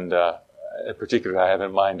 In particular, I have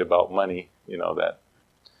in mind about money,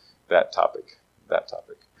 that topic.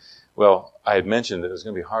 Well, I had mentioned that it was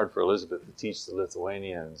going to be hard for Elizabeth to teach the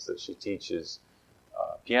Lithuanians that she teaches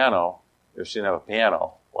piano if she didn't have a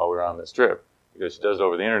piano while we were on this trip, because she does it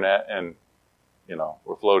over the internet and,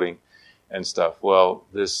 we're floating and stuff. Well,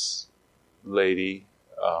 this lady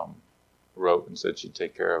wrote and said she'd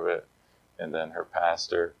take care of it, and then her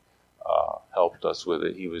pastor helped us with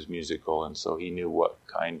it. He was musical, and so he knew what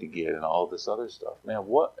kind to get and all this other stuff. Man,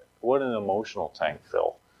 what an emotional tank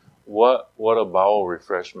fill. What a bowel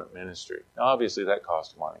refreshment ministry. Now, obviously, that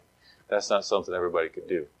costs money. That's not something everybody could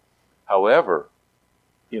do. However,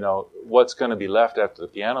 what's going to be left after the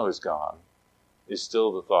piano is gone is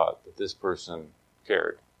still the thought that this person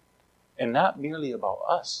cared. And not merely about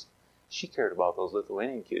us. She cared about those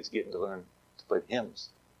Lithuanian kids getting to learn to play hymns.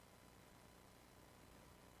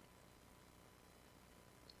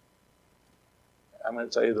 I'm going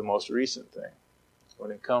to tell you the most recent thing.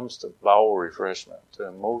 When it comes to bowel refreshment, to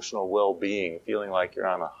emotional well-being, feeling like you're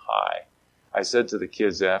on a high, I said to the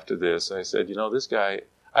kids after this, I said, this guy,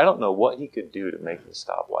 I don't know what he could do to make me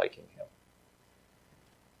stop liking him.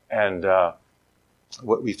 And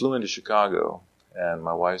we flew into Chicago, and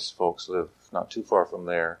my wife's folks live not too far from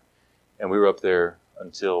there, and we were up there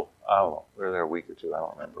until, I don't know, we were there a week or two, I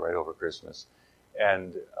don't remember, right over Christmas.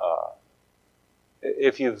 And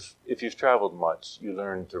if you've traveled much, you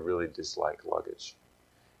learn to really dislike luggage.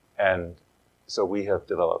 And so we have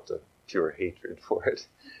developed a pure hatred for it.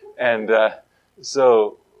 And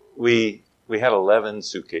so we had 11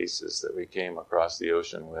 suitcases that we came across the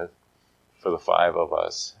ocean with for the 5 of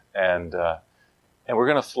us. And we're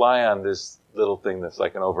going to fly on this little thing that's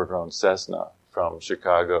like an overgrown Cessna from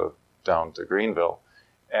Chicago down to Greenville.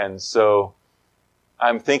 And so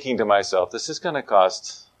I'm thinking to myself, this is going to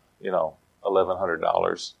cost, $1,100,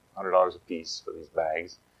 $100 a piece for these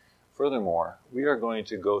bags. Furthermore, we are going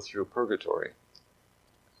to go through purgatory.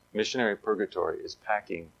 missionary purgatory is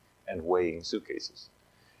packing and weighing suitcases.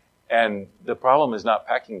 And the problem is not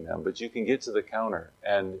packing them, but you can get to the counter,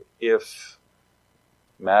 and if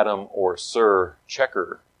Madam or Sir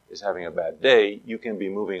Checker is having a bad day, you can be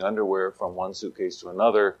moving underwear from one suitcase to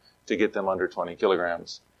another to get them under 20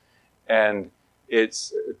 kilograms. And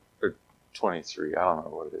it's 23, I don't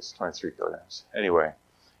know what it is, 23 kilograms. Anyway,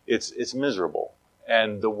 it's miserable.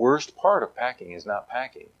 And the worst part of packing is not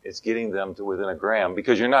packing. It's getting them to within a gram,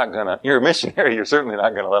 because you're a missionary, you're certainly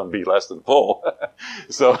not going to let them be less than full.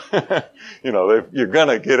 So, you're going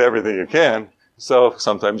to get everything you can. So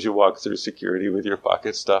sometimes you walk through security with your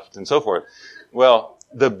pockets stuffed and so forth. Well,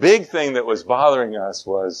 the big thing that was bothering us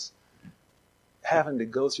was having to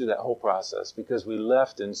go through that whole process, because we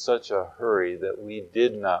left in such a hurry that we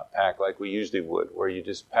did not pack like we usually would, where you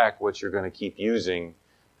just pack what you're going to keep using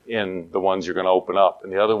in the ones you're going to open up,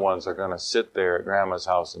 and the other ones are going to sit there at Grandma's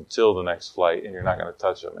house until the next flight, and you're not going to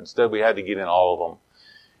touch them. Instead, we had to get in all of them.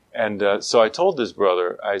 And so I told this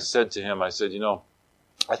brother, I said to him, I said,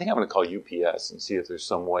 I think I'm going to call UPS and see if there's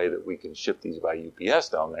some way that we can ship these by UPS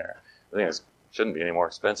down there. I think it shouldn't be any more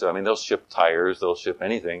expensive. I mean, they'll ship tires, they'll ship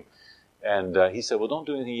anything. And he said, well, don't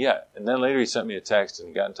do anything yet. And then later he sent me a text and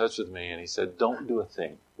he got in touch with me and he said, don't do a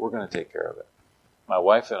thing. We're going to take care of it. My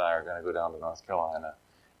wife and I are going to go down to North Carolina,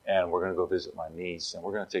 and we're going to go visit my niece, and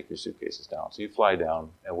we're going to take your suitcases down. So you fly down,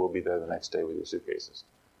 and we'll be there the next day with your suitcases.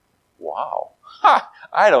 Wow.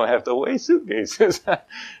 I don't have to weigh suitcases.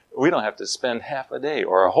 We don't have to spend half a day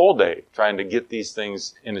or a whole day trying to get these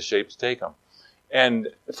things into shape to take them. And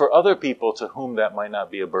for other people to whom that might not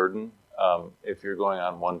be a burden, if you're going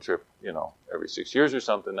on one trip, every 6 years or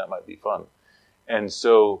something, that might be fun. And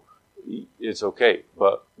so it's okay.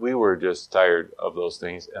 But we were just tired of those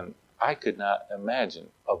things, and I could not imagine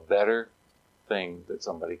a better thing that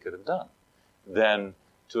somebody could have done than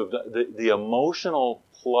to have done the emotional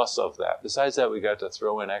plus of that. Besides that, we got to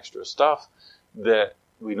throw in extra stuff that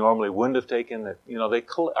we normally wouldn't have taken. That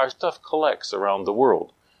our stuff collects around the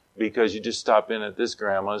world, because you just stop in at this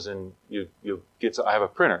grandma's and you get. I have a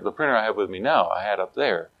printer. The printer I have with me now, I had up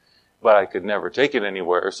there, but I could never take it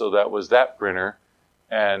anywhere. So that was that printer,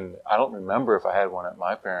 and I don't remember if I had one at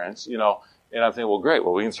my parents'. And I'm thinking, well, great.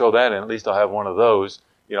 Well, we can throw that in. At least I'll have one of those,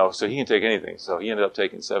 so he can take anything. So he ended up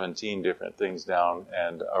taking 17 different things down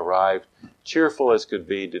and arrived cheerful as could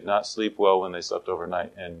be, did not sleep well when they slept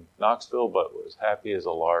overnight in Knoxville, but was happy as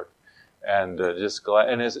a lark and just glad.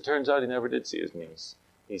 And as it turns out, he never did see his niece.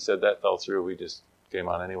 He said that fell through. We just came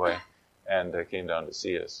on anyway and came down to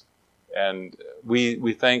see us. And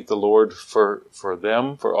we thank the Lord for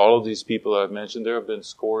them, for all of these people that I've mentioned. There have been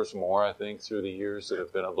scores more, I think, through the years that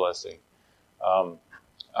have been a blessing.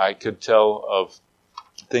 I could tell of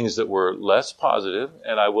things that were less positive,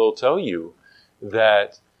 and I will tell you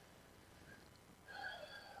that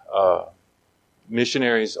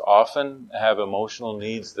missionaries often have emotional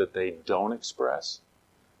needs that they don't express.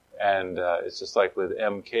 And it's just like with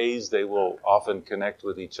MKs, they will often connect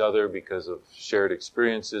with each other because of shared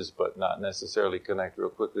experiences, but not necessarily connect real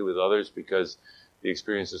quickly with others because the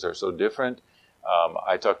experiences are so different.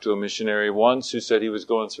 I talked to a missionary once who said he was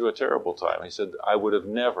going through a terrible time. He said, I would have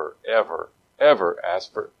never, ever, ever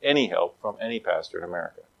asked for any help from any pastor in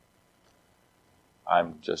America.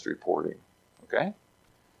 I'm just reporting, okay?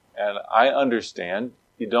 And I understand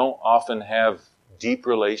you don't often have deep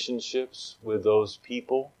relationships with those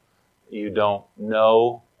people. You don't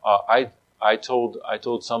know. I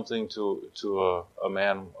told something to a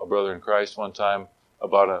man, a brother in Christ one time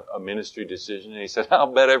about a ministry decision, and he said,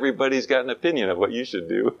 I'll bet everybody's got an opinion of what you should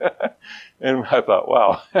do. And I thought,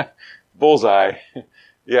 wow, bullseye.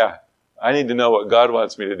 Yeah, I need to know what God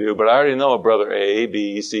wants me to do, but I already know what brother A,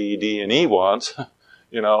 B, C, D, and E wants.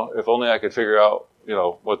 If only I could figure out,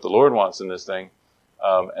 what the Lord wants in this thing.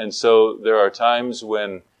 And so there are times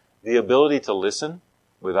when the ability to listen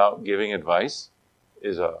without giving advice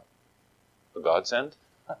is a godsend.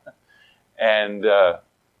 And,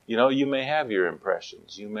 you may have your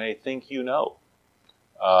impressions. You may think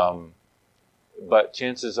but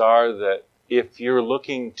chances are that if you're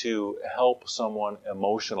looking to help someone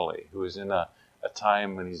emotionally who is in a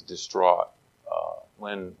time when he's distraught,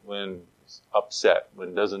 when he's upset,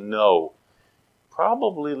 when doesn't know,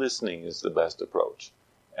 probably listening is the best approach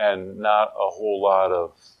and not a whole lot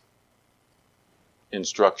of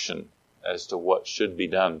instruction as to what should be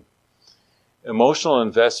done. Emotional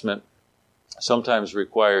investment sometimes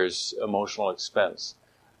requires emotional expense.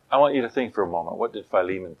 I want you to think for a moment, what did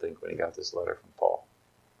Philemon think when he got this letter from Paul?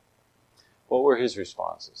 What were his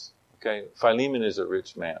responses? Okay, Philemon is a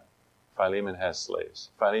rich man. Philemon has slaves.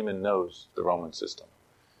 Philemon knows the Roman system.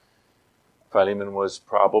 Philemon was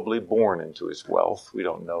probably born into his wealth. We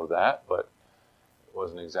don't know that, but it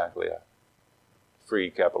wasn't exactly a free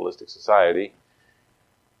capitalistic society.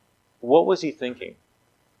 What was he thinking?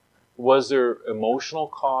 Was there emotional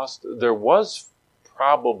cost? There was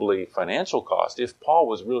probably financial cost. If Paul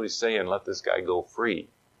was really saying, let this guy go free,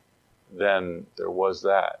 then there was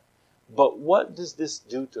that. But what does this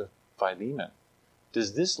do to Philemon?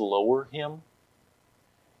 Does this lower him?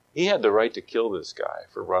 He had the right to kill this guy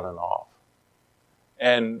for running off.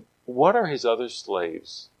 And what are his other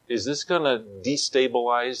slaves? Is this going to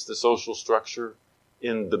destabilize the social structure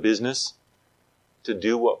in the business to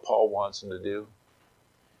do what Paul wants him to do?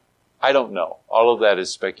 I don't know. All of that is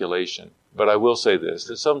speculation. But I will say this,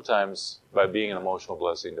 that sometimes by being an emotional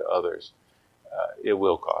blessing to others, it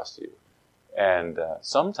will cost you. And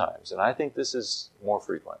sometimes, and I think this is more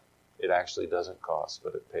frequent, it actually doesn't cost,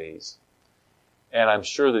 but it pays. And I'm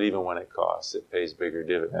sure that even when it costs, it pays bigger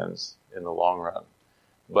dividends in the long run.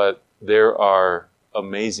 But there are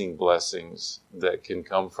amazing blessings that can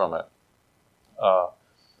come from it.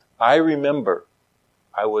 I remember,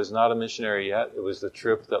 I was not a missionary yet. It was the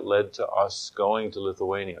trip that led to us going to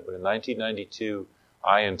Lithuania. But in 1992,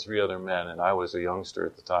 I and 3 other men, and I was a youngster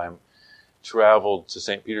at the time, traveled to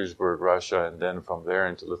St. Petersburg, Russia, and then from there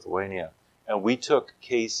into Lithuania. And we took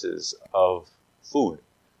cases of food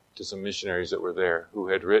to some missionaries that were there who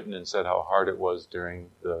had written and said how hard it was during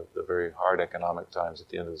the very hard economic times at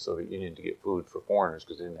the end of the Soviet Union to get food for foreigners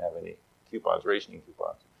because they didn't have any coupons, rationing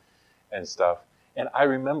coupons and stuff. And I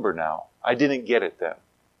remember now, I didn't get it then,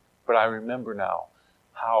 but I remember now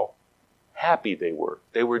how happy they were.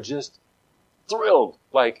 They were just thrilled,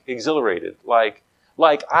 like exhilarated, like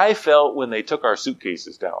I felt when they took our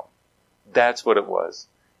suitcases down. That's what it was.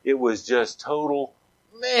 It was just total,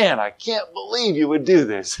 man, I can't believe you would do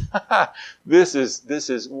this. This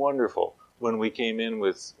is wonderful. When we came in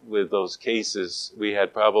with those cases, we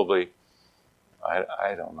had probably,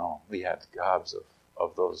 I don't know, we had gobs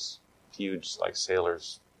of those huge, like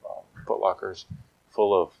sailors' footlockers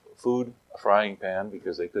full of food, a frying pan,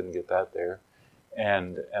 because they couldn't get that there,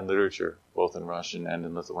 and literature, both in Russian and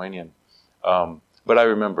in Lithuanian. But I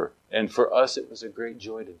remember, and for us, it was a great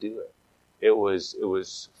joy to do it. It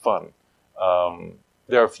was fun.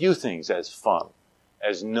 There are few things as fun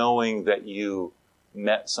as knowing that you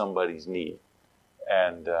met somebody's need,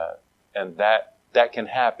 and that can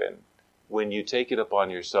happen when you take it upon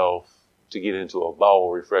yourself to get into a bowel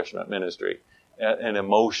refreshment ministry, an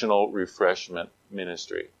emotional refreshment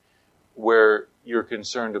ministry, where you're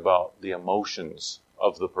concerned about the emotions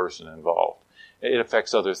of the person involved. It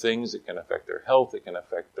affects other things. It can affect their health. It can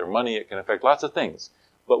affect their money. It can affect lots of things.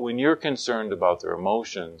 But when you're concerned about their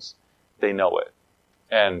emotions, they know it.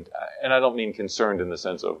 And I don't mean concerned in the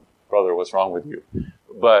sense of, brother, what's wrong with you?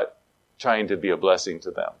 But trying to be a blessing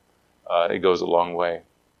to them. It goes a long way.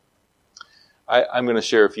 I'm going to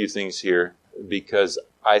share a few things here because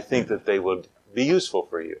I think that they would be useful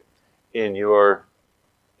for you in your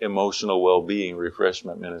emotional well-being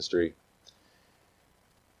refreshment ministry.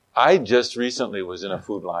 I just recently was in a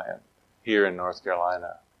Food Lion here in North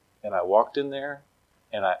Carolina, and I walked in there,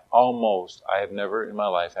 and I have never in my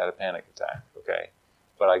life had a panic attack, okay?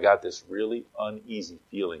 But I got this really uneasy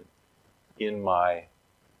feeling in I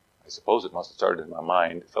suppose it must have started in my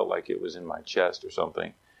mind. It felt like it was in my chest or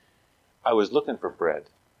something. I was looking for bread,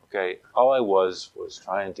 okay? All I was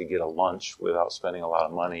trying to get a lunch without spending a lot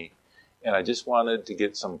of money, and I just wanted to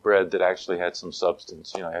get some bread that actually had some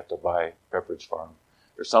substance. You know, I have to buy Pepperidge Farm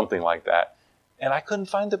or something like that. And I couldn't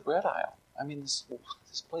find the bread aisle. I mean, this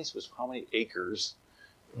place was how many acres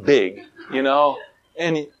big, you know?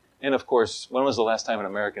 And of course, when was the last time an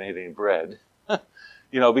American ate any bread?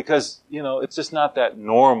 You know, because, you know, it's just not that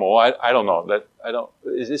normal. I don't know.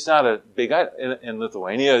 It's not a big item. In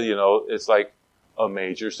Lithuania, you know, it's like a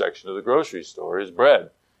major section of the grocery store is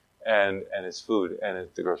bread. And it's food. And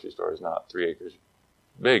the grocery store is not 3 acres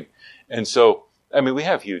big. And so, I mean, we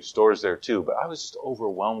have huge stores there too, but I was just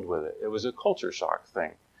overwhelmed with it. It was a culture shock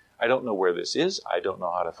thing. I don't know where this is. I don't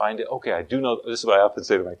know how to find it. Okay, I do know. This is what I often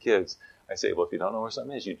say to my kids. I say, well, if you don't know where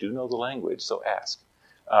something is, you do know the language, so ask.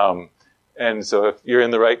 And so if you're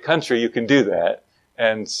in the right country, you can do that.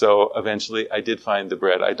 And so eventually I did find the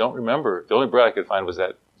bread. I don't remember. The only bread I could find was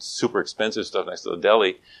that super expensive stuff next to the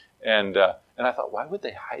deli. And I thought, why would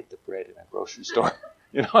they hide the bread in a grocery store?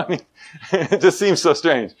 You know, I mean, it just seems so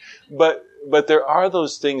strange. But there are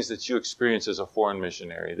those things that you experience as a foreign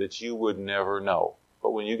missionary that you would never know.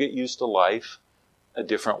 But when you get used to life a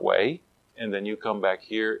different way, and then you come back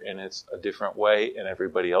here and it's a different way, and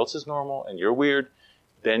everybody else is normal, and you're weird,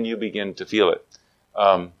 then you begin to feel it.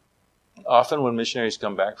 Often when missionaries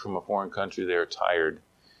come back from a foreign country, they're tired.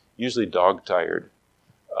 usually dog-tired.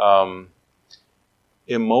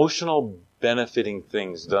 Emotional benefiting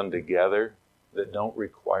things done together that don't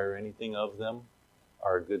require anything of them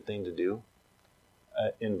are a good thing to do.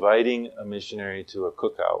 Inviting a missionary to a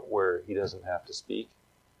cookout where he doesn't have to speak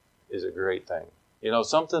is a great thing.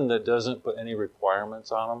 Something that doesn't put any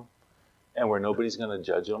requirements on them and where nobody's going to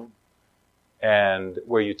judge them and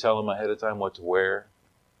where you tell them ahead of time what to wear,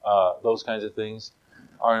 those kinds of things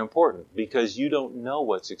are important because you don't know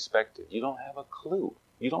what's expected. You don't have a clue.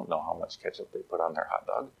 You don't know how much ketchup they put on their hot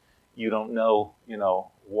dog. You don't know,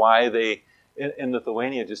 why they... In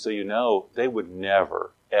Lithuania, just so you know, they would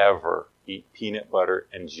never, ever eat peanut butter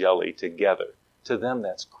and jelly together. To them,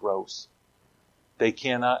 that's gross. They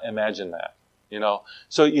cannot imagine that,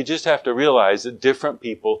 So you just have to realize that different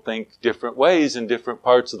people think different ways in different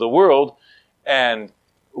parts of the world, and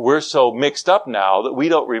we're so mixed up now that we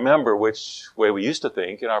don't remember which way we used to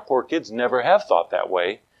think, and our poor kids never have thought that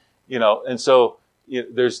way, And so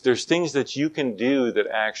there's things that you can do that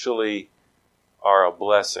actually are a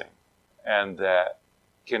blessing and that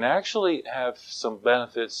can actually have some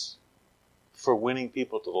benefits for winning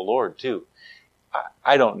people to the Lord too.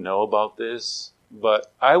 I don't know about this,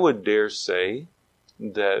 but I would dare say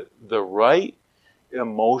that the right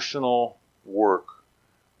emotional work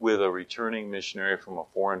with a returning missionary from a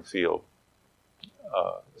foreign field,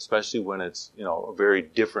 especially when it's, a very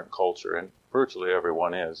different culture, and virtually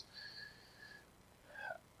everyone is,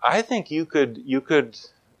 I think you could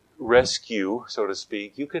rescue, so to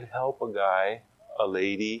speak, you could help a guy, a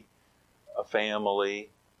lady, a family,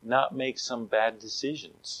 not make some bad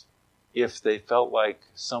decisions if they felt like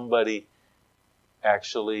somebody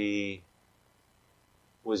actually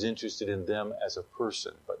was interested in them as a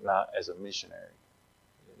person, but not as a missionary.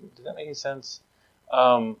 Does that make any sense?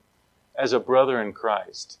 As a brother in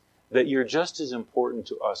Christ, that you're just as important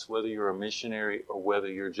to us whether you're a missionary or whether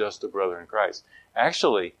you're just a brother in Christ.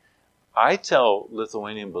 Actually, I tell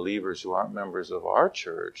Lithuanian believers who aren't members of our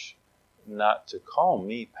church not to call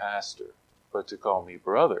me pastor, but to call me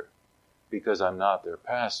brother, because I'm not their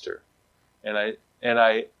pastor. And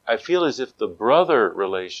I feel as if the brother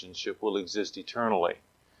relationship will exist eternally.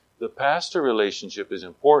 The pastor relationship is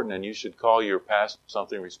important, and you should call your pastor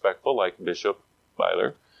something respectful, like Bishop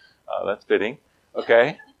Byler. That's fitting.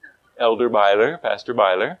 Okay? Elder Byler, Pastor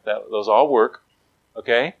Byler. Those all work.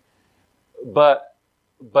 Okay? But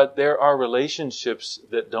there are relationships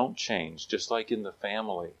that don't change, just like in the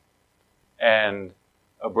family. And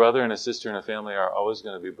a brother and a sister in a family are always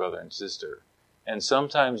going to be brother and sister. And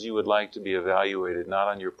sometimes you would like to be evaluated not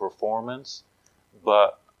on your performance,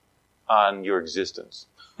 but on your existence.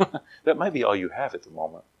 That might be all you have at the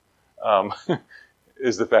moment,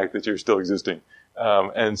 is the fact that you're still existing.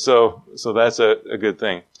 And so that's a good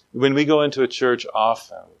thing. When we go into a church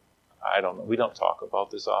often, I don't know, we don't talk about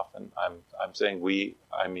this often. I'm saying we,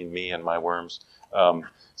 I mean me and my worms.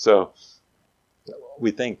 So we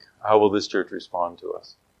think, how will this church respond to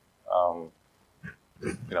us?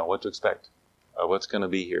 What to expect? What's going to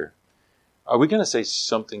be here? Are we going to say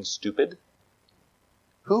something stupid?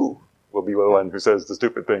 Who will be the one who says the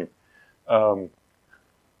stupid thing?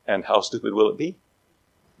 And how stupid will it be?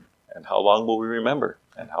 And how long will we remember?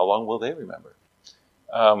 And how long will they remember?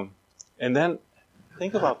 And then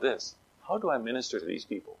think about this. How do I minister to these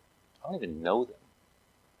people? I don't even know them.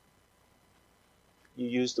 You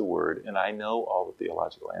use the word, and I know all the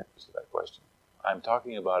theological answers to that question. I'm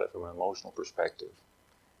talking about it from an emotional perspective.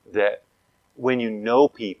 That when you know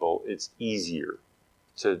people, it's easier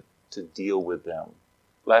to deal with them.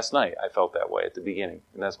 Last night, I felt that way at the beginning.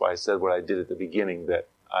 And that's why I said what I did at the beginning, that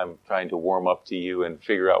I'm trying to warm up to you and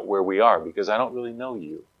figure out where we are, because I don't really know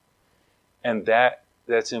you. And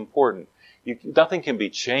that's important. Nothing can be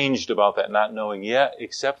changed about that not knowing yet,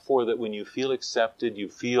 except for that when you feel accepted, you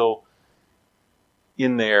feel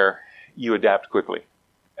in there, you adapt quickly,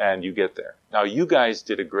 and you get there. Now, you guys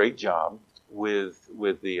did a great job with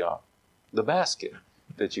the basket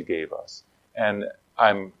that you gave us. And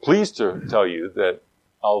I'm pleased to tell you that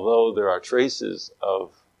although there are traces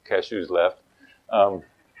of cashews left,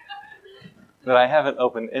 that I haven't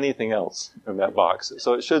opened anything else in that box.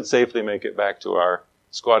 So it should safely make it back to our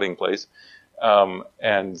squatting place.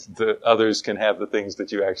 And the others can have the things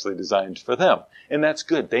that you actually designed for them. And that's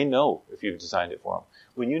good. They know if you've designed it for them.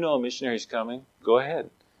 When you know a missionary's coming, go ahead.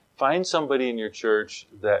 Find somebody in your church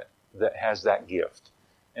that has that gift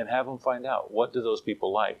and have them find out, what do those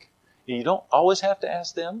people like? And you don't always have to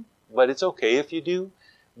ask them, but it's okay if you do.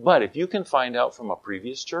 But if you can find out from a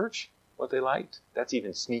previous church what they liked, that's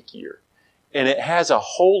even sneakier. And it has a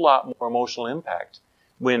whole lot more emotional impact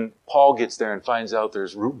when Paul gets there and finds out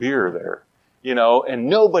there's root beer there, and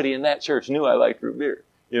nobody in that church knew I liked root beer.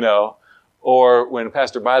 or when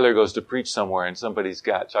Pastor Byler goes to preach somewhere and somebody's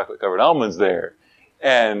got chocolate-covered almonds there.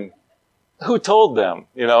 And who told them?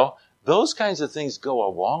 Those kinds of things go a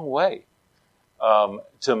long way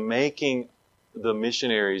to making the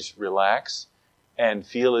missionaries relax and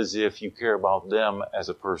feel as if you care about them as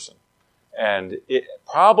a person. And it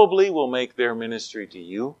probably will make their ministry to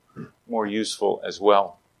you more useful as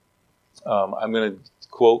well. I'm going to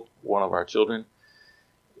quote one of our children.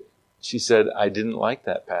 She said, "I didn't like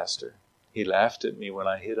that pastor. He laughed at me when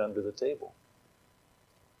I hid under the table."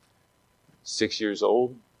 6 years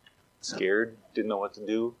old, scared, didn't know what to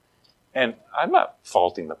do. And I'm not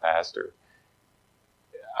faulting the pastor.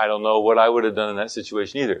 I don't know what I would have done in that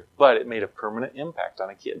situation either, but it made a permanent impact on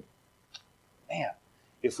a kid. Man,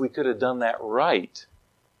 if we could have done that right,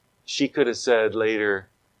 she could have said later,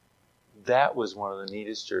 that was one of the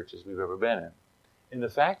neatest churches we've ever been in. And the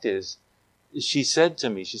fact is, she said to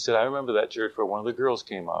me, I remember that church where one of the girls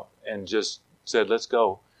came up and just said, let's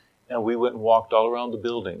go. And we went and walked all around the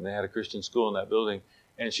building. They had a Christian school in that building,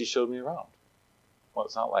 and she showed me around. Well,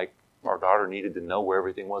 it's not like our daughter needed to know where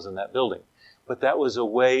everything was in that building. But that was a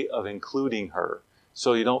way of including her,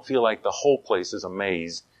 so you don't feel like the whole place is a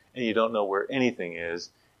maze and you don't know where anything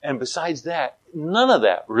is. And besides that, none of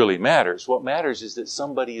that really matters. What matters is that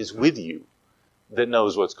somebody is with you that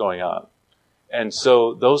knows what's going on. And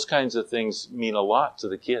so those kinds of things mean a lot to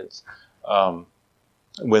the kids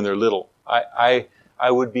when they're little. I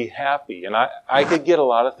would be happy, and I could get a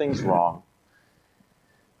lot of things wrong.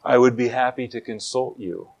 I would be happy to consult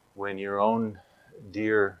you when your own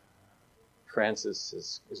dear Francis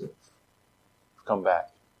is come back.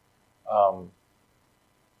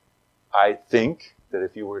 I think that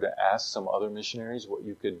if you were to ask some other missionaries what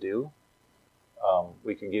you could do,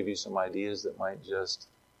 we could give you some ideas that might just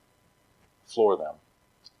floor them,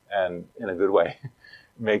 and in a good way,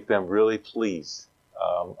 make them really pleased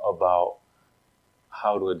about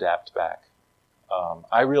how to adapt back.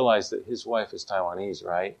 I realize that his wife is Taiwanese,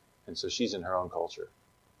 right? And so she's in her own culture,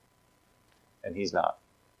 and he's not.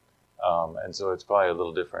 And so it's probably a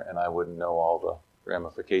little different, and I wouldn't know all the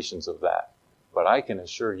ramifications of that. But I can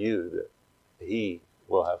assure you that he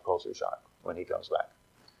will have culture shock when he comes back.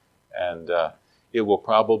 And it will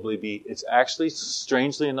probably be, it's actually,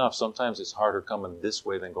 strangely enough, sometimes it's harder coming this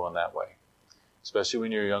way than going that way. Especially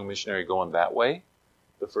when you're a young missionary going that way,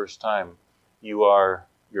 the first time you're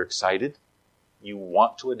excited, you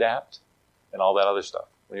want to adapt, and all that other stuff.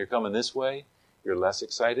 When you're coming this way, you're less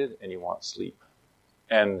excited and you want sleep.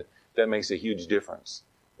 And that makes a huge difference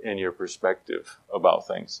in your perspective about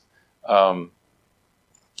things.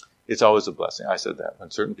 It's always a blessing. I said that.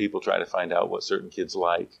 When certain people try to find out what certain kids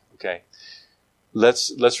like. Okay.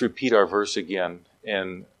 Let's repeat our verse again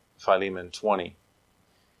in Philemon 20.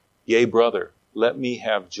 Yea, brother, let me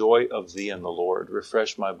have joy of thee in the Lord.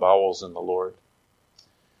 Refresh my bowels in the Lord.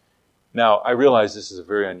 Now, I realize this is a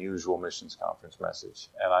very unusual missions conference message,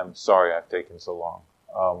 and I'm sorry I've taken so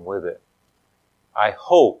long with it. I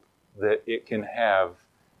hope that it can have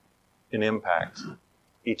an impact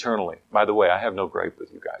eternally. By the way, I have no gripe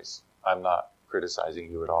with you guys. I'm not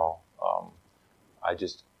criticizing you at all.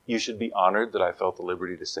 You should be honored that I felt the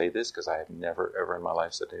liberty to say this, because I have never, ever in my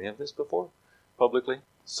life said any of this before publicly.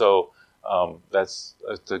 So that's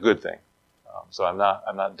a good thing. So I'm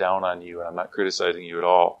not down on you, and I'm not criticizing you at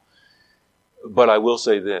all. But I will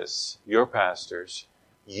say this: your pastors,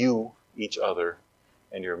 you, each other,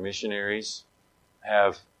 and your missionaries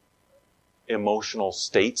have emotional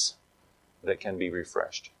states that can be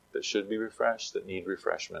refreshed, that should be refreshed, that need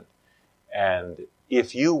refreshment. And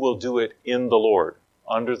if you will do it in the Lord,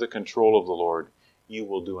 under the control of the Lord, you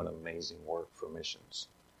will do an amazing work for missions.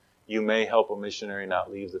 You may help a missionary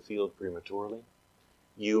not leave the field prematurely.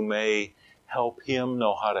 You may help him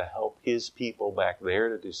know how to help his people back there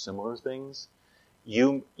to do similar things.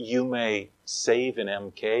 You may save an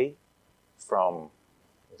MK from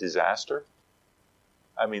disaster.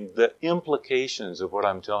 I mean, the implications of what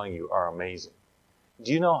I'm telling you are amazing.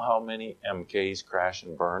 Do you know how many MKs crash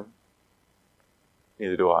and burn?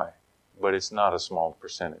 Neither do I. But it's not a small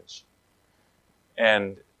percentage.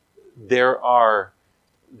 And there are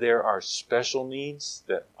special needs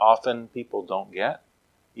that often people don't get,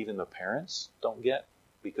 even the parents don't get,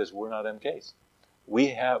 because we're not MKs.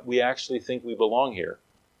 We actually think we belong here.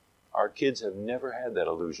 Our kids have never had that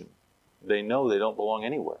illusion. They know they don't belong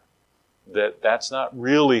anywhere. That's not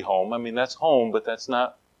really home. I mean, that's home, but that's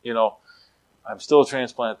not, I'm still a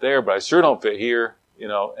transplant there, but I sure don't fit here,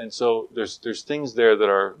 and so there's things there that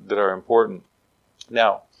are important.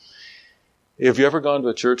 Now, if you ever gone to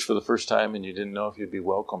a church for the first time and you didn't know if you'd be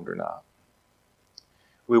welcomed or not,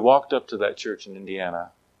 we walked up to that church in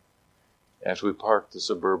Indiana, after we parked the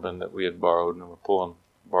Suburban that we had borrowed and were pulling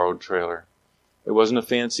a borrowed trailer. It wasn't a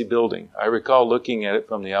fancy building. I recall looking at it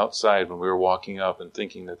from the outside when we were walking up and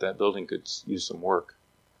thinking that that building could use some work.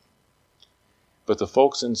 But the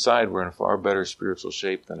folks inside were in far better spiritual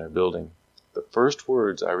shape than their building. The first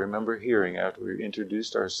words I remember hearing after we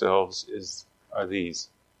introduced ourselves are these: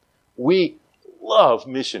 "We love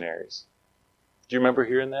missionaries." Do you remember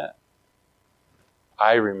hearing that?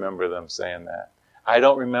 I remember them saying that. I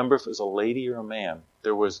don't remember if it was a lady or a man.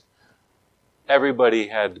 Everybody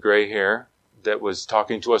had gray hair that was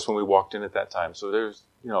talking to us when we walked in at that time. So there's,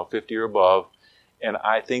 50 or above. And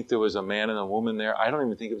I think there was a man and a woman there. I don't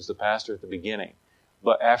even think it was the pastor at the beginning.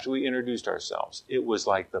 But after we introduced ourselves, it was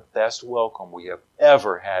like the best welcome we have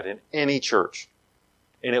ever had in any church.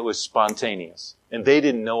 And it was spontaneous. And they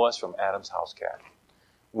didn't know us from Adam's house cat.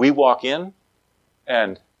 We walk in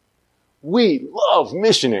and we love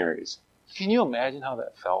missionaries. Can you imagine how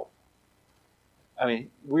that felt? I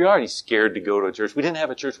mean, we were already scared to go to a church. We didn't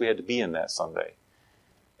have a church we had to be in that Sunday.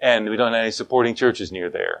 And we don't have any supporting churches near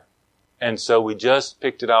there. And so we just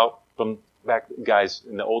picked it out from back, guys,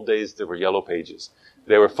 in the old days, there were yellow pages.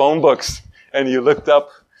 There were phone books, and you looked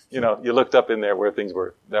up in there where things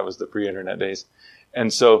were. That was the pre-internet days.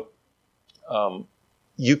 And so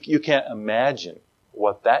you can't imagine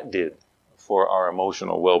what that did for our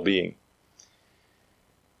emotional well-being.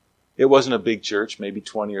 It wasn't a big church, maybe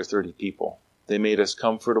 20 or 30 people. They made us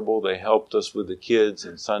comfortable. They helped us with the kids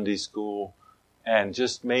in Sunday school and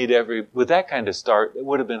just made with that kind of start, it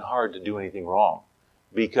would have been hard to do anything wrong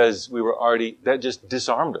because we were that just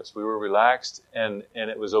disarmed us. We were relaxed and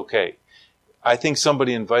it was okay. I think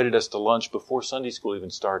somebody invited us to lunch before Sunday school even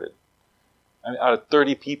started. I mean, out of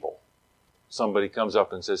 30 people, somebody comes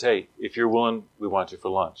up and says, "Hey, if you're willing, we want you for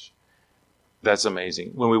lunch." That's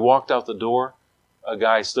amazing. When we walked out the door, a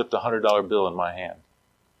guy slipped a $100 bill in my hand.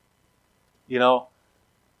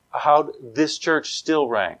 How this church still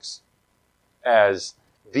ranks as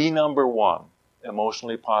the number one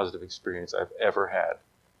emotionally positive experience I've ever had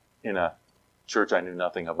in a church I knew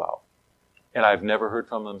nothing about. And I've never heard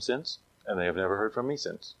from them since, and they have never heard from me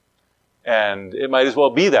since. And it might as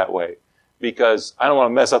well be that way, because I don't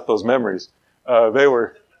want to mess up those memories. They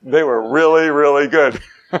were really, really good.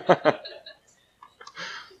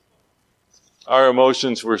 Our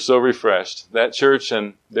emotions were so refreshed. That church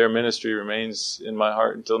and their ministry remains in my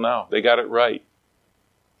heart until now. They got it right.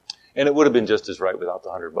 And it would have been just as right without the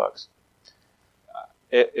 $100.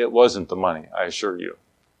 It wasn't the money, I assure you.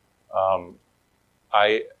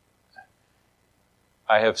 I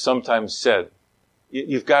have sometimes said,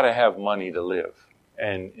 you've got to have money to live.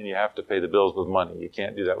 And you have to pay the bills with money. You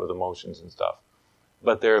can't do that with emotions and stuff.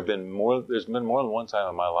 But there's been more than one time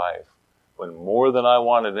in my life when more than I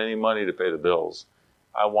wanted any money to pay the bills,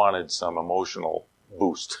 I wanted some emotional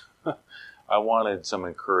boost. I wanted some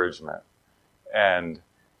encouragement. And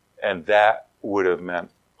that would have meant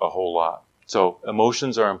a whole lot. So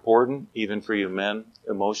emotions are important, even for you men.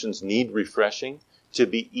 Emotions need refreshing to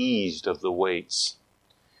be eased of the weights.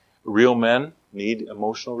 Real men need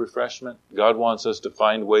emotional refreshment. God wants us to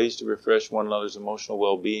find ways to refresh one another's emotional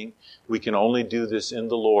well-being. We can only do this in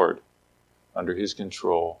the Lord, under His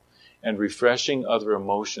control. And refreshing other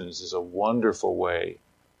emotions is a wonderful way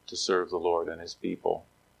to serve the Lord and His people.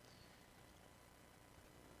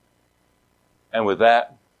 And with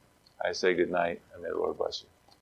that, I say good night, and may the Lord bless you.